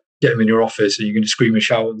going to get them in your office? Are you going to scream and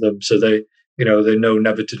shout at them so they know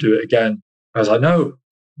never to do it again? I was like, no,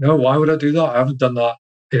 why would I do that? I haven't done that,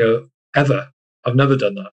 ever. I've never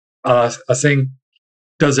done that. And I think,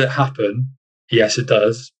 does it happen? Yes, it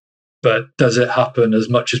does. But does it happen as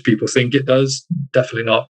much as people think it does? Definitely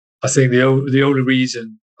not. I think the only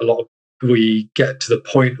reason we get to the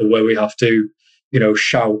point of where we have to,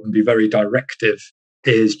 shout and be very directive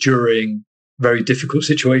is during very difficult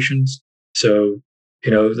situations. So,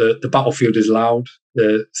 the battlefield is loud.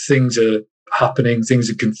 The things are happening. Things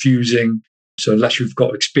are confusing. So unless you've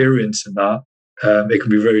got experience in that, it can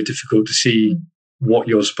be very difficult to see what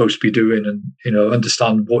you're supposed to be doing and,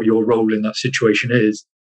 understand what your role in that situation is.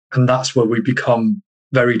 And that's where we become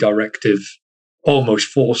very directive, almost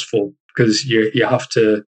forceful, because you have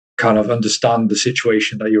to kind of understand the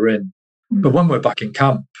situation that you're in. Mm-hmm. But when we're back in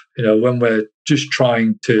camp, when we're just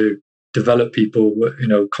trying to develop people,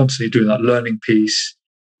 constantly doing that learning piece,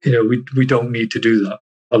 we don't need to do that.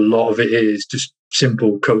 A lot of it is just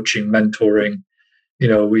simple coaching, mentoring.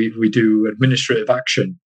 We do administrative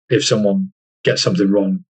action if someone gets something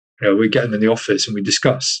wrong. We get them in the office and we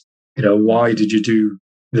discuss, why did you do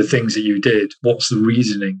the things that you did? What's the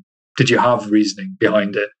reasoning? Did you have reasoning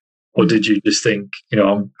behind it? Or did you just think,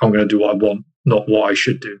 I'm going to do what I want, not what I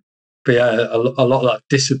should do? But yeah, a lot of that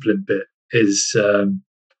discipline bit is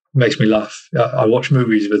makes me laugh. I watch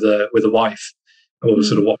movies with a wife. I will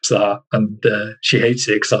sort of watch that, and she hates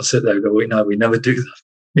it because I'll sit there and go, no, we never do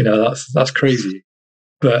that. That's crazy.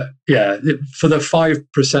 But yeah, for the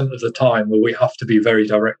 5% of the time where we have to be very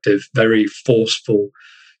directive, very forceful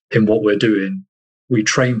in what we're doing, we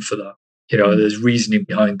train for that. There's reasoning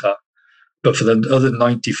behind that. But for the other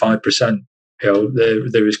 95%,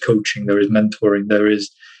 there is coaching, there is mentoring, there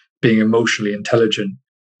is being emotionally intelligent,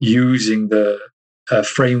 using the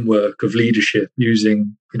framework of leadership,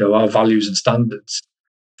 using our values and standards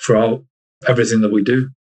throughout everything that we do.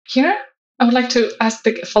 Here, I would like to ask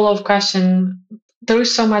the follow-up question. There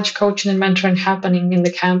is so much coaching and mentoring happening in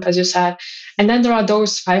the camp, as you said. And then there are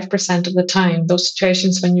those 5% of the time, those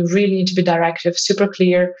situations when you really need to be directive, super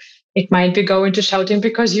clear. It might be going to shouting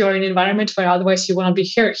because you're in an environment where otherwise you want to be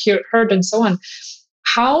heard and so on.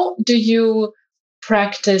 How do you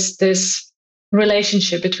practice this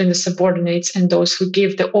relationship between the subordinates and those who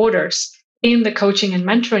give the orders in the coaching and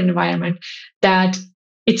mentoring environment, that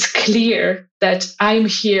it's clear that I'm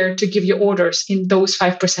here to give you orders in those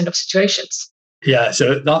 5% of situations. Yeah,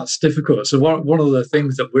 so that's difficult. So one of the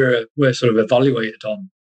things that we're sort of evaluated on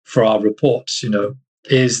for our reports,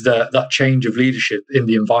 is that change of leadership in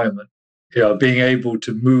the environment. Being able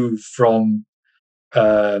to move from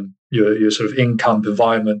your sort of in-camp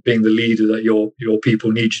environment, being the leader that your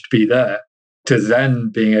people need you to be there, to then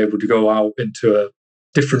being able to go out into a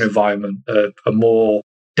different environment, a more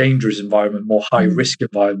dangerous environment, more high-risk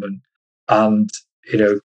environment, and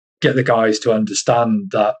get the guys to understand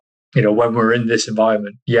that when we're in this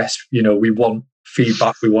environment, yes, we want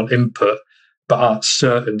feedback, we want input, but at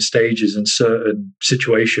certain stages and certain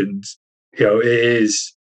situations, it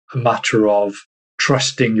is a matter of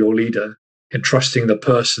trusting your leader and trusting the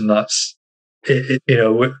person that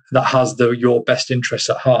has your best interests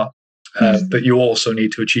at heart. But you also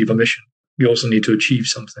need to achieve a mission. You also need to achieve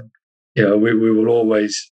something. We will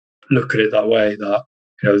always look at it that way, that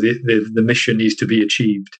the mission needs to be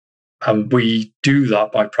achieved, and we do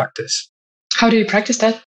that by practice. How do you practice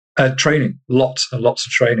that? Training, lots and lots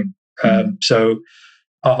of training. So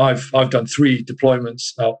I've done 3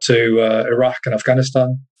 deployments out to Iraq and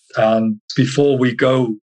Afghanistan, and before we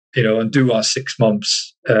go, and do our 6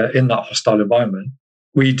 months in that hostile environment,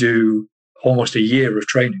 we do almost a year of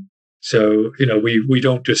training. So we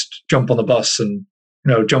don't just jump on the bus and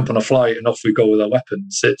jump on a flight and off we go with our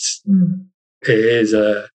weapons. It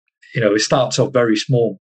starts off very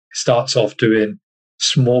small. It starts off doing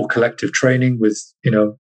small collective training with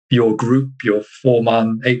your group, your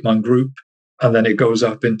 4-man, 8-man group, and then it goes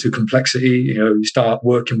up into complexity. You start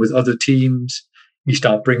working with other teams. You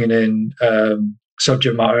start bringing in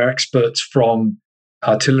subject matter experts from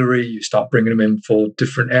artillery. You start bringing them in for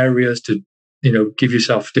different areas to give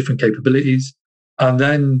yourself different capabilities. And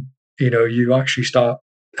then, you actually start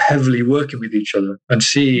heavily working with each other and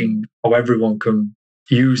seeing how everyone can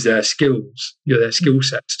use their skills, their skill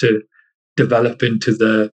sets to develop into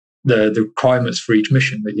the requirements for each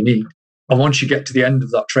mission that you need. And once you get to the end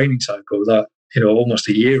of that training cycle, that, almost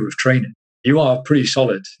a year of training, you are pretty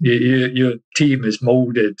solid. Your team is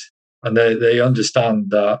molded, and they understand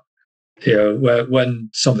that, when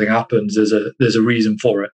something happens, there's a reason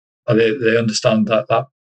for it. And they understand that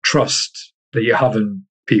trust that you have in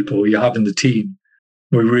people, you have in the team.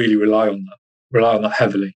 We really rely on that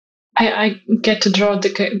heavily. I get to draw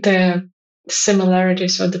the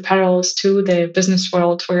similarities or the parallels to the business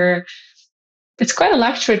world, where it's quite a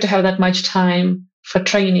luxury to have that much time for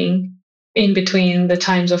training in between the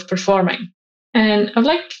times of performing. And I'd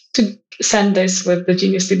like to send this with the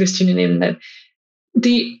Genius Leaders tuning in, that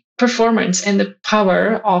the performance and the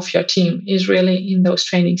power of your team is really in those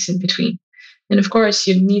trainings in between. And of course,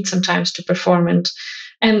 you need some time to perform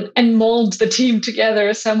and mold the team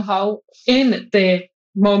together somehow in the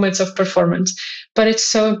moments of performance. But it's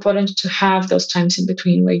so important to have those times in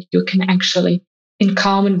between where you can actually, in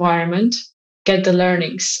calm environment, get the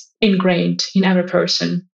learnings ingrained in every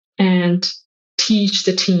person and teach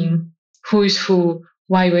the team who is who,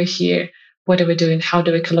 why we're here, what are we doing, how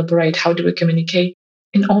do we collaborate, how do we communicate,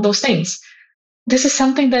 and all those things. This is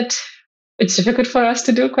something that it's difficult for us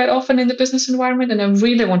to do quite often in the business environment, and I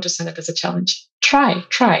really want to send it as a challenge. Try.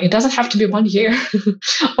 It doesn't have to be 1 year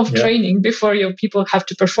of training before your people have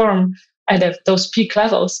to perform at those peak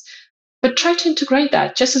levels, but try to integrate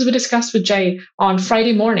that, just as we discussed with Jay on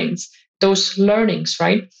Friday mornings, those learnings,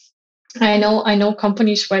 right? I know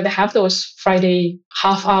companies where they have those Friday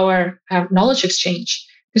half-hour knowledge exchange.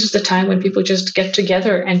 This is the time when people just get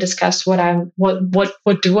together and discuss what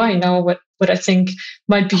do I know, what I think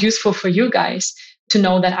might be useful for you guys to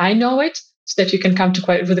know that I know it, so that you can come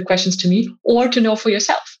with the questions to me, or to know for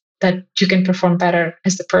yourself that you can perform better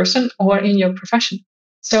as the person or in your profession.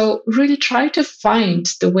 So really try to find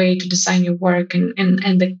the way to design your work and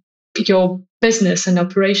your business and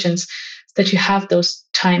operations, that you have those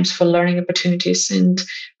times for learning opportunities and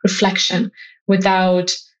reflection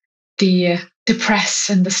without the press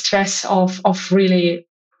and the stress of really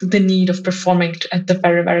the need of performing at the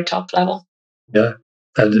very, very top level. Yeah,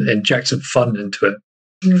 and inject some fun into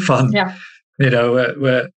it. Fun. Yeah.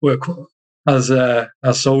 We're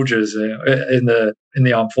as soldiers in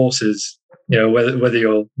the armed forces. Whether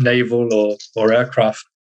you're naval or aircraft,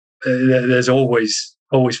 there's always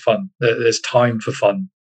fun. There's time for fun.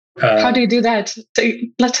 How do you do that?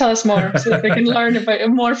 Let's tell us more, so that we can learn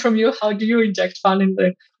more from you. How do you inject fun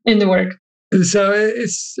in the work? So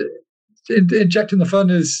it's injecting the fun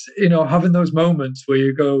is having those moments where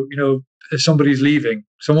you go, if someone's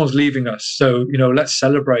leaving us. So, let's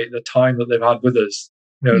celebrate the time that they've had with us.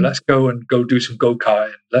 Let's go do some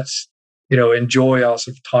go-karting. Let's, enjoy our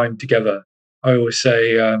sort of time together. I always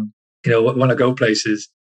say, when I go places,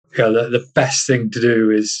 the best thing to do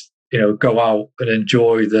is, go out and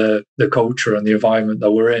enjoy the culture and the environment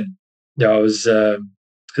that we're in. I was,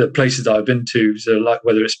 the places that I've been to, so like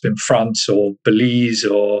whether it's been France or Belize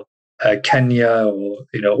or Kenya or,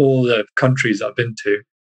 all the countries that I've been to,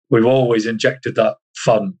 we've always injected that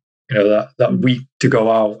fun, that week to go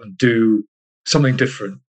out and do something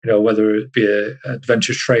different, whether it be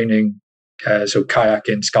adventure training, so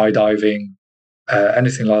kayaking, skydiving,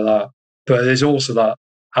 anything like that. But there's also that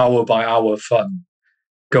hour by hour fun,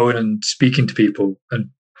 going and speaking to people and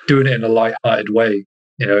doing it in a light-hearted way.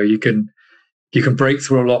 You can break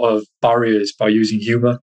through a lot of barriers by using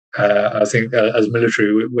humor. I think as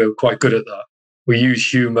military, we're quite good at that. We use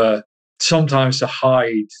humor sometimes to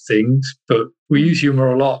hide things, but we use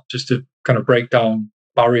humor a lot just to kind of break down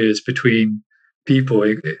barriers between people,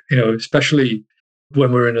 especially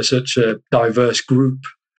when we're in such a diverse group.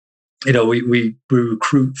 We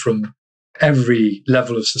recruit from every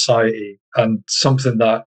level of society, and something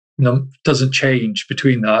that doesn't change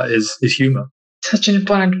between that is humor. Such an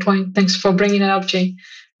important point. Thanks for bringing it up, Jay.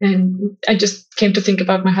 And I just came to think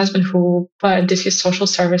about my husband who did his social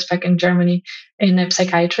service back in Germany in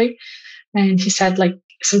psychiatry. And he said, like,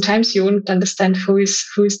 sometimes you wouldn't understand who is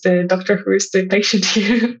the doctor, who is the patient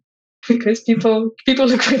here, because people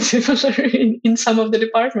look quite similar in some of the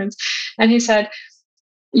departments. And he said,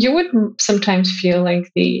 you would sometimes feel like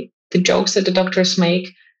the jokes that the doctors make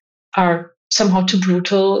are somehow too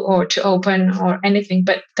brutal or too open or anything,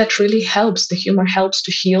 but that really helps. The humor helps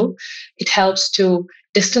to heal. It helps to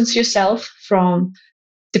distance yourself from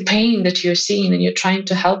the pain that you're seeing and you're trying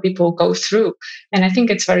to help people go through. And I think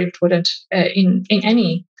it's very important in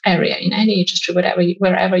any area, in any industry,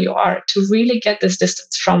 wherever you are, to really get this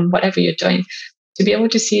distance from whatever you're doing, to be able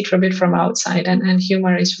to see it a bit from outside. And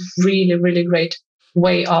humor is really, really great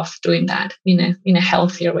way of doing that in a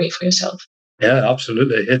healthier way for yourself. Yeah,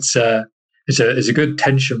 absolutely. It's a good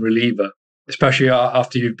tension reliever, especially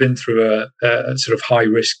after you've been through a sort of high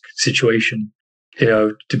risk situation.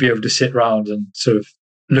 To be able to sit around and sort of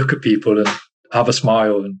look at people and have a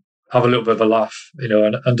smile and have a little bit of a laugh,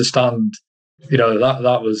 and understand,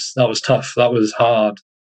 that was tough, that was hard,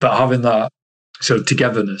 but having that sort of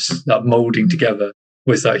togetherness, that molding together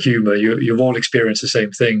with that humor, you've all experienced the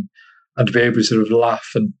same thing, and to be able to sort of laugh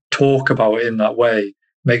and talk about it in that way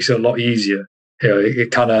makes it a lot easier.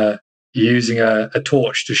 It kind of using a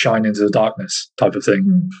torch to shine into the darkness type of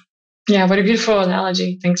thing. Yeah, what a beautiful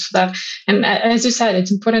analogy. Thanks for that. And as you said,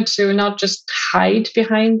 it's important to not just hide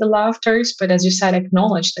behind the laughters, but as you said,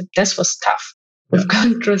 acknowledge that this was tough. We've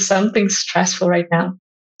gone through something stressful right now.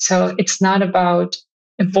 So it's not about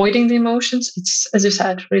avoiding the emotions. It's, as you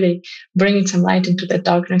said, really bringing some light into the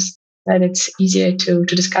darkness, that it's easier to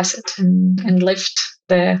discuss it and lift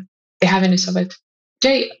the heaviness of it.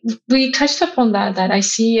 Jay, we touched upon that I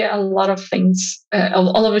see a lot of things,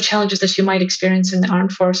 all of the challenges that you might experience in the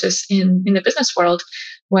armed forces in the business world,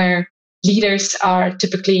 where leaders are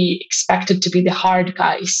typically expected to be the hard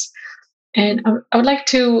guys. And I would like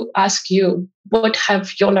to ask you, what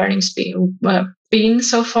have your learnings been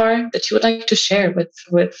so far that you would like to share with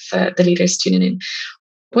the leaders tuning in?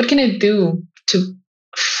 What can I do to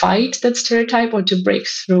fight that stereotype or to break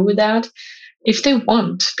through with that? If they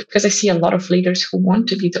want, because I see a lot of leaders who want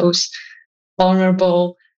to be those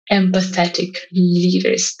vulnerable, empathetic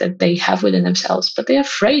leaders that they have within themselves, but they're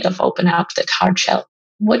afraid of opening up that hard shell.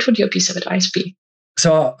 What would your piece of advice be?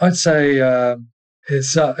 So I'd say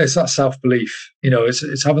it's that self-belief.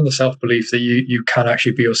 It's having the self-belief that you can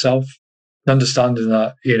actually be yourself, understanding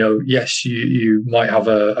that, yes, you might have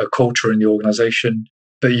a culture in the organization,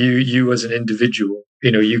 but you as an individual,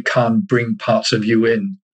 you can bring parts of you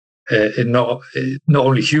in. It not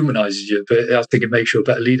only humanizes you, but I think it makes you a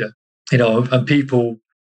better leader. And people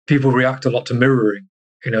react a lot to mirroring.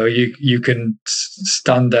 You can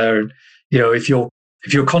stand there, and if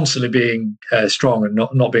you're constantly being strong and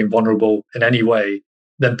not being vulnerable in any way,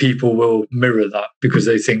 then people will mirror that because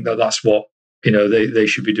they think that that's what they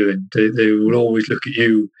should be doing. They will always look at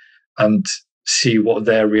you and see what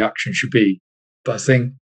their reaction should be. But I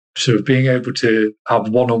think sort of being able to have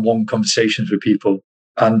one-on-one conversations with people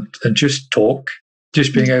and just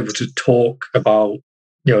being able to talk about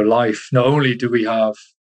life. Not only do we have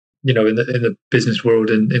in the business world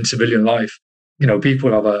and in civilian life,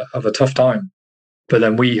 people have a tough time, but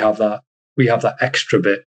then we have that extra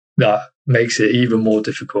bit that makes it even more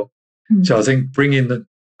difficult. So I think bringing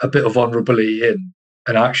a bit of vulnerability in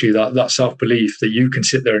And actually that self-belief that you can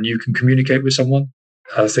sit there and you can communicate with someone,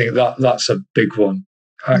 I think that's a big one.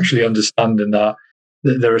 Actually understanding that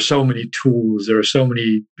there are so many tools, there are so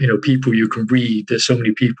many, people you can read, there's so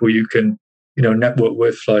many people you can, network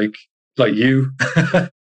with, like you,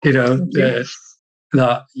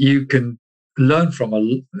 that you can learn from,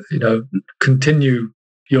 continue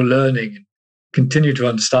your learning, and continue to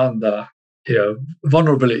understand that,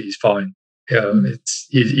 vulnerability is fine. It's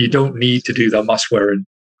you don't need to do that mask wearing.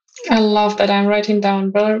 I love that. I'm writing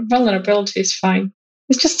down vulnerability is fine.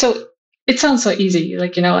 It's just it sounds so easy,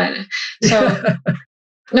 so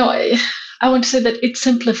no, I want to say that it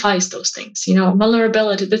simplifies those things.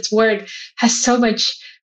 Vulnerability, this word has so much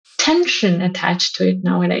tension attached to it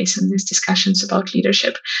nowadays in these discussions about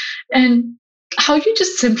leadership. And how you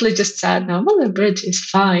just simply just said, now, vulnerability is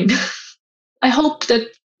fine. I hope that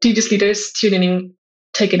previous leaders tuning in,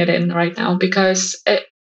 taking it in right now, because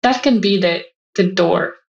that can be the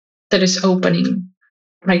door that is opening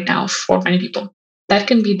right now for many people. That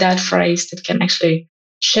can be that phrase that can actually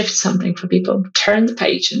shift something for people, turn the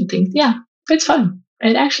page and think, yeah, it's fine.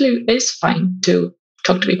 It actually is fine to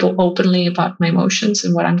talk to people openly about my emotions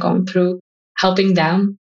and what I'm going through, helping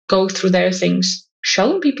them go through their things,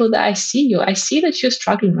 showing people that I see you. I see that you're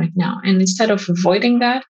struggling right now. And instead of avoiding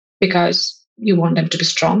that because you want them to be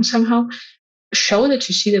strong somehow, show that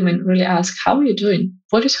you see them and really ask, how are you doing?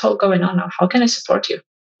 What is going on now? How can I support you?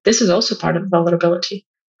 This is also part of vulnerability,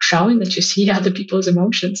 showing that you see other people's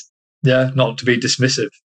emotions. Yeah, not to be dismissive.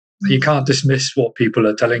 You can't dismiss what people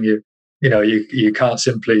are telling you. You can't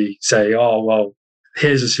simply say, oh, well,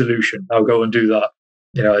 here's a solution, I'll go and do that.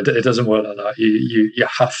 It doesn't work like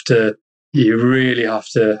that. You really have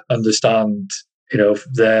to understand,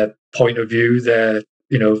 their point of view, their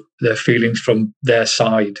feelings from their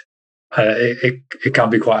side. It can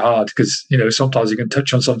be quite hard because, sometimes you can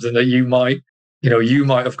touch on something that you might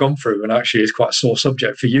have gone through, and actually it's quite a sore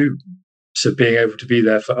subject for you. So being able to be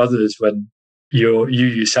there for others when you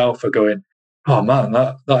yourself are going, oh man,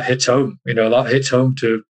 that hits home. That hits home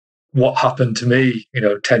to what happened to me,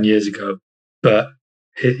 10 years ago. But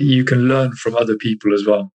you can learn from other people as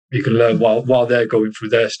well. You can learn while they're going through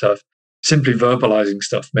their stuff. Simply verbalizing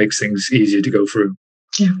stuff makes things easier to go through.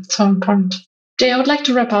 Yeah, so important. Jay, I would like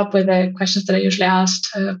to wrap up with the questions that I usually ask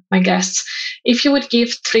my guests. If you would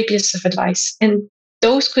give 3 pieces of advice, and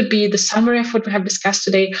those could be the summary of what we have discussed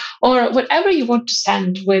today, or whatever you want to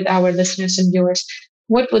send with our listeners and viewers,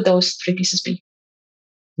 what would those 3 pieces be?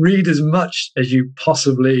 Read as much as you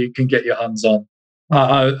possibly can get your hands on.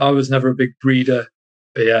 I was never a big reader,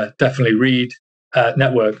 but yeah, definitely read,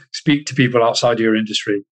 network, speak to people outside your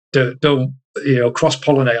industry. Don't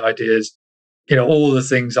cross-pollinate ideas. All the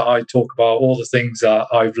things that I talk about, all the things that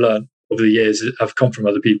I've learned over the years have come from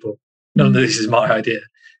other people. None of this is my idea.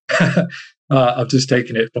 I've just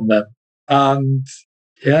taken it from them. And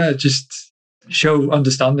yeah, just show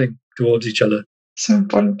understanding towards each other. So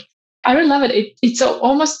important. I really love it. It's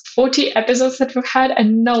almost 40 episodes that we've had,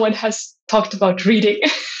 and no one has talked about reading.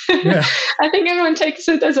 Yeah. I think everyone takes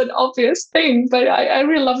it as an obvious thing, but I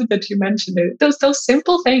really love it that you mentioned it. Those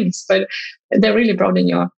simple things, but they're really broaden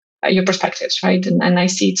your perspectives, right? And I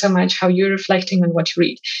see so much how you're reflecting on what you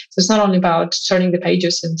read. So it's not only about turning the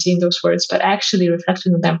pages and seeing those words, but actually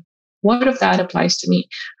reflecting on them. What if that applies to me?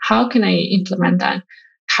 How can I implement that?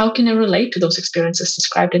 How can I relate to those experiences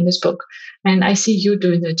described in this book? And I see you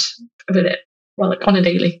doing it with it, on a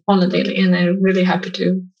daily. And I'm really happy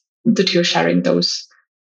that you're sharing those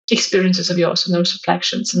experiences of yours and those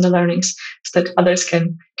reflections and the learnings so that others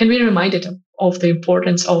can be reminded of the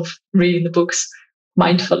importance of reading the books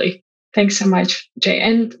mindfully. Thanks so much, Jay.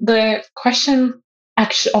 And the question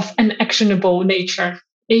of an actionable nature,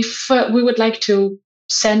 if we would like to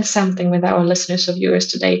send something with our listeners or viewers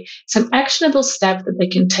today, some actionable step that they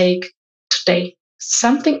can take today,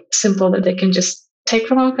 something simple that they can just take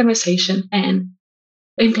from our conversation and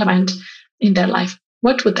implement in their life,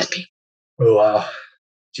 what would that be? Oh, wow.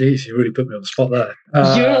 Geez, you really put me on the spot there.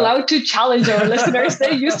 You're allowed to challenge our listeners.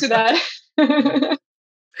 They're used to that.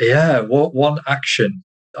 Yeah, one action?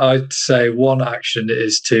 I'd say one action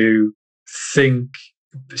is to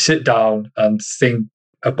sit down and think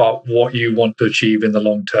about what you want to achieve in the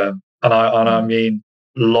long term. And I mean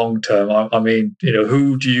long term. I mean,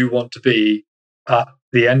 who do you want to be at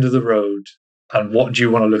the end of the road, and what do you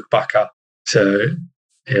want to look back at? So,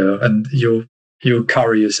 and you'll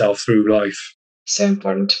carry yourself through life. So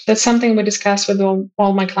important. That's something we discuss with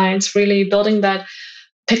all my clients, really building that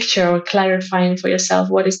picture or clarifying for yourself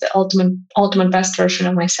what is the ultimate best version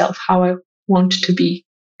of myself, how I want to be,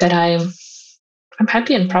 that I'm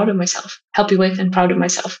happy and proud of myself, happy with and proud of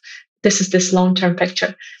myself. This is this long-term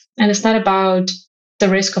picture. And it's not about the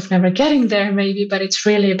risk of never getting there maybe, but it's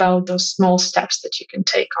really about those small steps that you can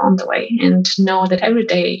take on the way, and know that every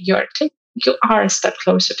day you are a step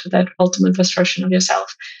closer to that ultimate best version of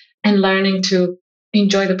yourself, and learning to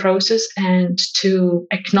enjoy the process and to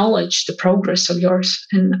acknowledge the progress of yours,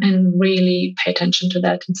 and really pay attention to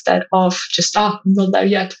that instead of just, I'm not there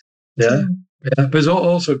yet. Yeah. Yeah, but it's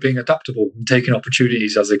also being adaptable and taking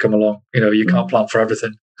opportunities as they come along. You can't plan for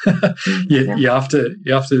everything. You have to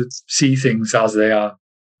see things as they are.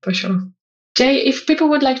 For sure. Jay, if people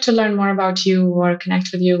would like to learn more about you or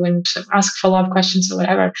connect with you and ask follow-up questions or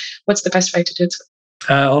whatever, what's the best way to do so?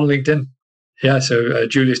 On LinkedIn. Yeah, so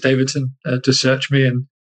Julius Davidson, to search me and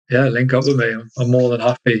link up with me. I'm more than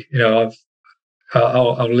happy.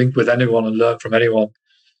 I'll link with anyone and learn from anyone.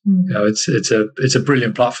 It's a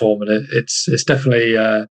brilliant platform, and it's definitely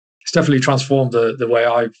transformed the way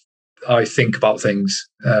I think about things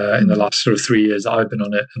in the last sort of 3 years that I've been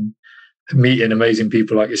on it, and meeting amazing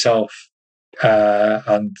people like yourself.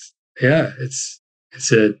 It's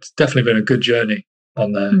definitely been a good journey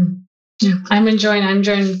on there. Yeah, I'm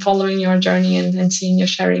enjoying following your journey and seeing your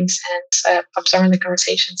sharings and observing the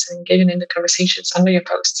conversations and engaging in the conversations under your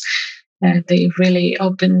posts. They really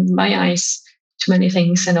open my eyes to many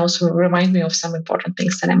things, and also remind me of some important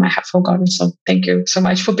things that I might have forgotten. So thank you so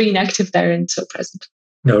much for being active there and so present.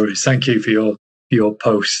 No worries. Thank you for your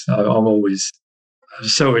posts. I'm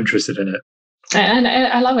so interested in it. And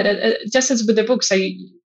I love it. Just as with the books,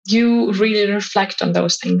 you really reflect on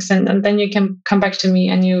those things, and then you can come back to me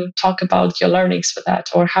and you talk about your learnings for that,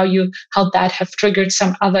 or how that have triggered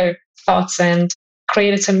some other thoughts and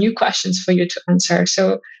created some new questions for you to answer.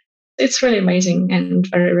 So it's really amazing and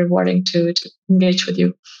very rewarding to engage with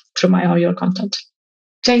you through my audio content.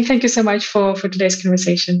 Jane, thank you so much for today's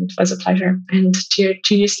conversation. It was a pleasure. And dear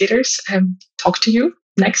Genius Leaders, talk to you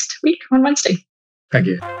next week on Wednesday. Thank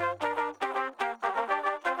you.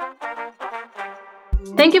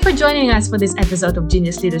 Thank you for joining us for this episode of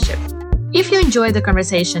Genius Leadership. If you enjoyed the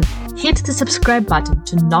conversation, hit the subscribe button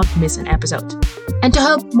to not miss an episode. And to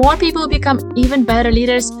help more people become even better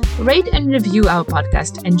leaders, rate and review our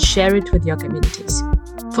podcast and share it with your communities.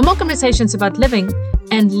 For more conversations about living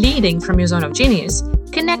and leading from your zone of genius,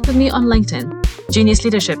 connect with me on LinkedIn. Genius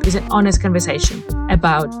Leadership is an honest conversation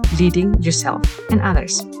about leading yourself and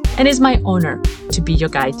others, and it's my honor to be your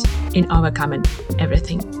guide in overcoming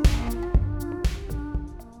everything.